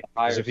realistic.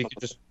 Because if he could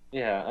just...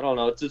 Yeah, I don't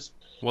know. It's just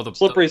Well,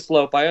 slippery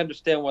slope. I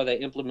understand why they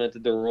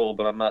implemented the rule,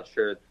 but I'm not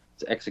sure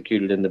it's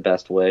executed in the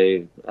best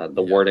way.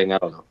 The wording, I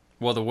don't know.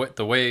 Well,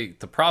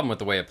 the problem with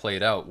the way it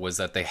played out was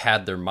that they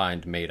had their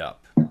mind made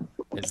up.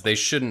 They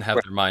shouldn't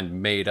have their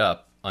mind made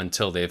up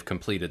until they've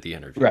completed the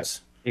interviews. Right.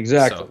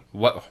 Exactly.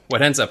 So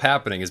what ends up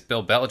happening is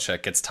Bill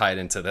Belichick gets tied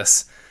into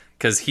this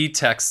because he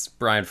texts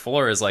Brian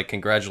Flores like,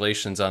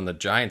 "Congratulations on the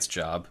Giants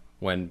job,"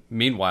 when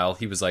meanwhile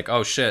he was like,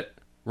 "Oh shit,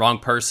 wrong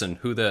person.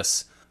 Who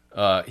this?"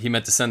 He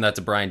meant to send that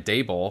to Brian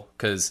Daboll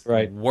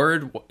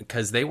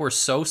because they were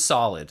so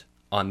solid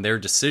on their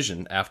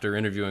decision after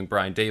interviewing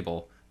Brian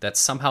Daboll that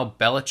somehow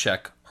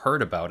Belichick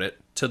heard about it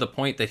to the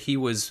point that he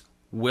was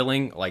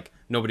willing, like,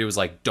 nobody was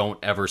like, "Don't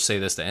ever say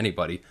this to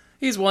anybody."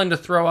 He's willing to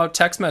throw out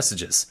text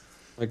messages.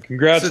 Like,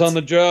 congrats on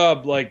the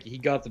job. Like, he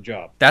got the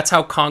job. That's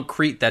how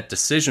concrete that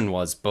decision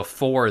was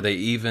before they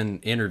even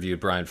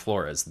interviewed Brian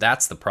Flores.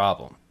 That's the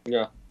problem.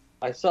 Yeah.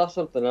 I saw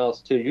something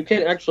else, too. You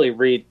can actually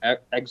read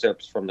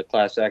excerpts from the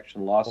class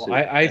action lawsuit.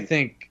 Well, I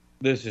think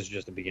this is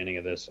just the beginning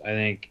of this. I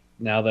think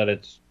now that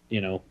it's, you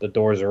know, the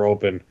doors are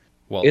open,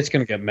 it's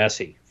going to get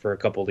messy for a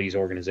couple of these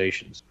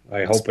organizations.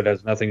 I hope it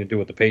has nothing to do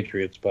with the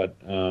Patriots, but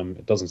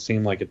it doesn't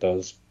seem like it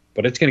does.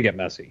 But it's going to get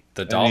messy.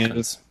 The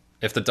Dolphins.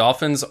 If the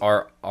Dolphins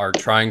are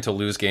trying to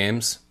lose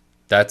games,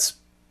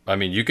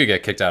 you could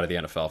get kicked out of the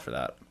NFL for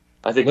that.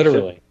 I think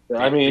literally. The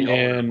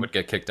owner would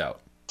get kicked out.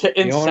 To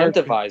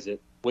incentivize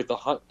it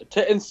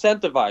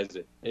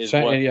is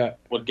what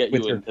would get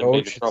with you your into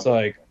coach. major trouble. It's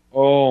like,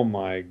 oh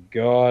my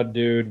god,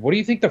 dude. What do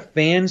you think the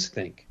fans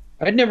think?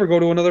 I'd never go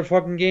to another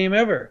fucking game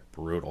ever.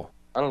 Brutal.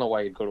 I don't know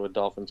why you'd go to a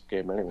Dolphins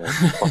game anyway.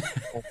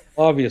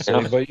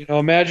 Obviously, but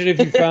imagine if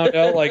you found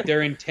out like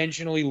they're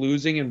intentionally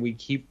losing and we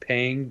keep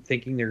paying,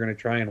 thinking they're going to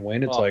try and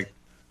win. It's like,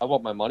 I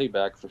want my money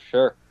back for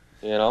sure.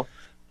 You know.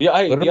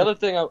 Yeah. The other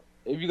thing,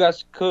 if you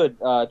guys could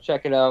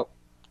check it out.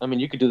 I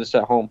mean, you could do this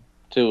at home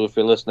too if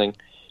you're listening.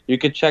 You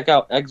could check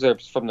out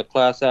excerpts from the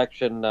class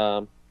action.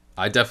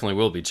 I definitely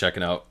will be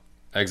checking out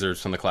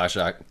excerpts from the class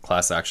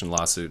action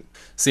lawsuit,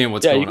 seeing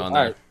what's going on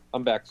there. Right,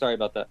 I'm back. Sorry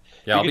about that.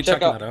 Yeah, I'll be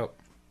checking that out.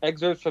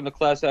 Excerpts from the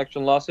class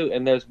action lawsuit,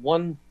 and there's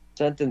one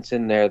sentence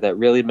in there that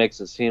really makes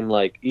it seem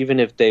like even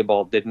if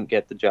Daboll didn't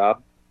get the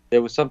job,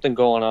 there was something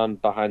going on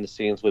behind the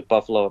scenes with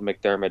Buffalo and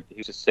McDermott. He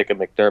was just sick of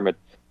McDermott.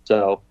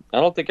 So I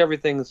don't think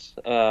everything's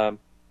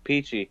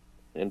peachy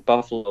in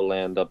Buffalo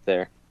land up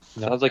there.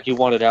 No. Sounds like you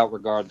want it out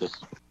regardless.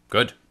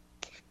 Good.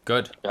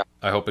 Yeah.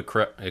 I hope it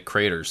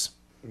craters.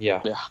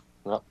 Yeah.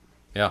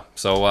 Yeah.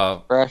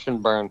 So crash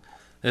and burn.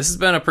 This has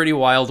been a pretty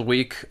wild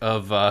week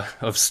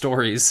of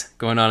stories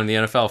going on in the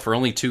NFL. For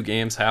only 2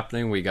 games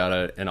happening, we got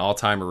an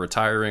all-timer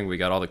retiring, we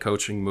got all the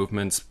coaching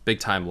movements,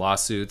 big-time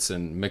lawsuits,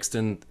 and mixed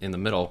in the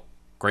middle,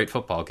 great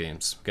football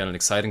games. We got an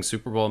exciting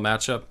Super Bowl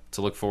matchup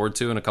to look forward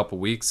to in a couple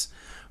weeks.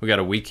 We got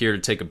a week here to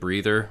take a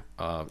breather,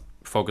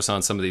 focus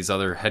on some of these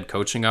other head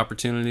coaching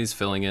opportunities,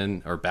 filling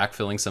in or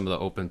backfilling some of the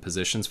open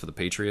positions for the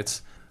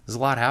Patriots. There's a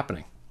lot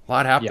happening.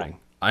 Yeah.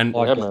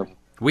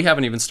 We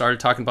haven't even started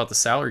talking about the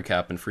salary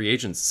cap and free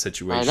agents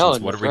situations. I know,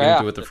 and What the are we going to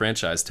draft. do with the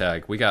franchise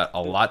tag? We got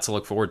a lot to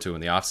look forward to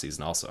in the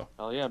offseason also.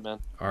 Oh yeah, man.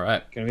 All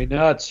right. Gonna be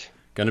nuts.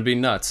 Going to be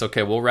nuts.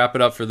 Okay, we'll wrap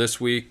it up for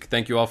this week.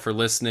 Thank you all for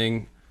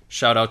listening.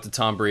 Shout out to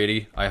Tom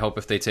Brady. I hope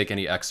if they take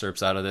any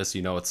excerpts out of this,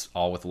 it's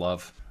all with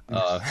love.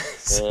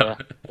 So, Yeah.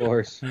 Of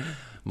course.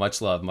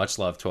 much love,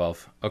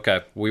 12.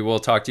 Okay, we will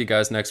talk to you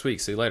guys next week.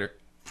 See you later.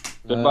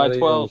 Goodbye,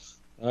 12.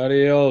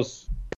 Adios.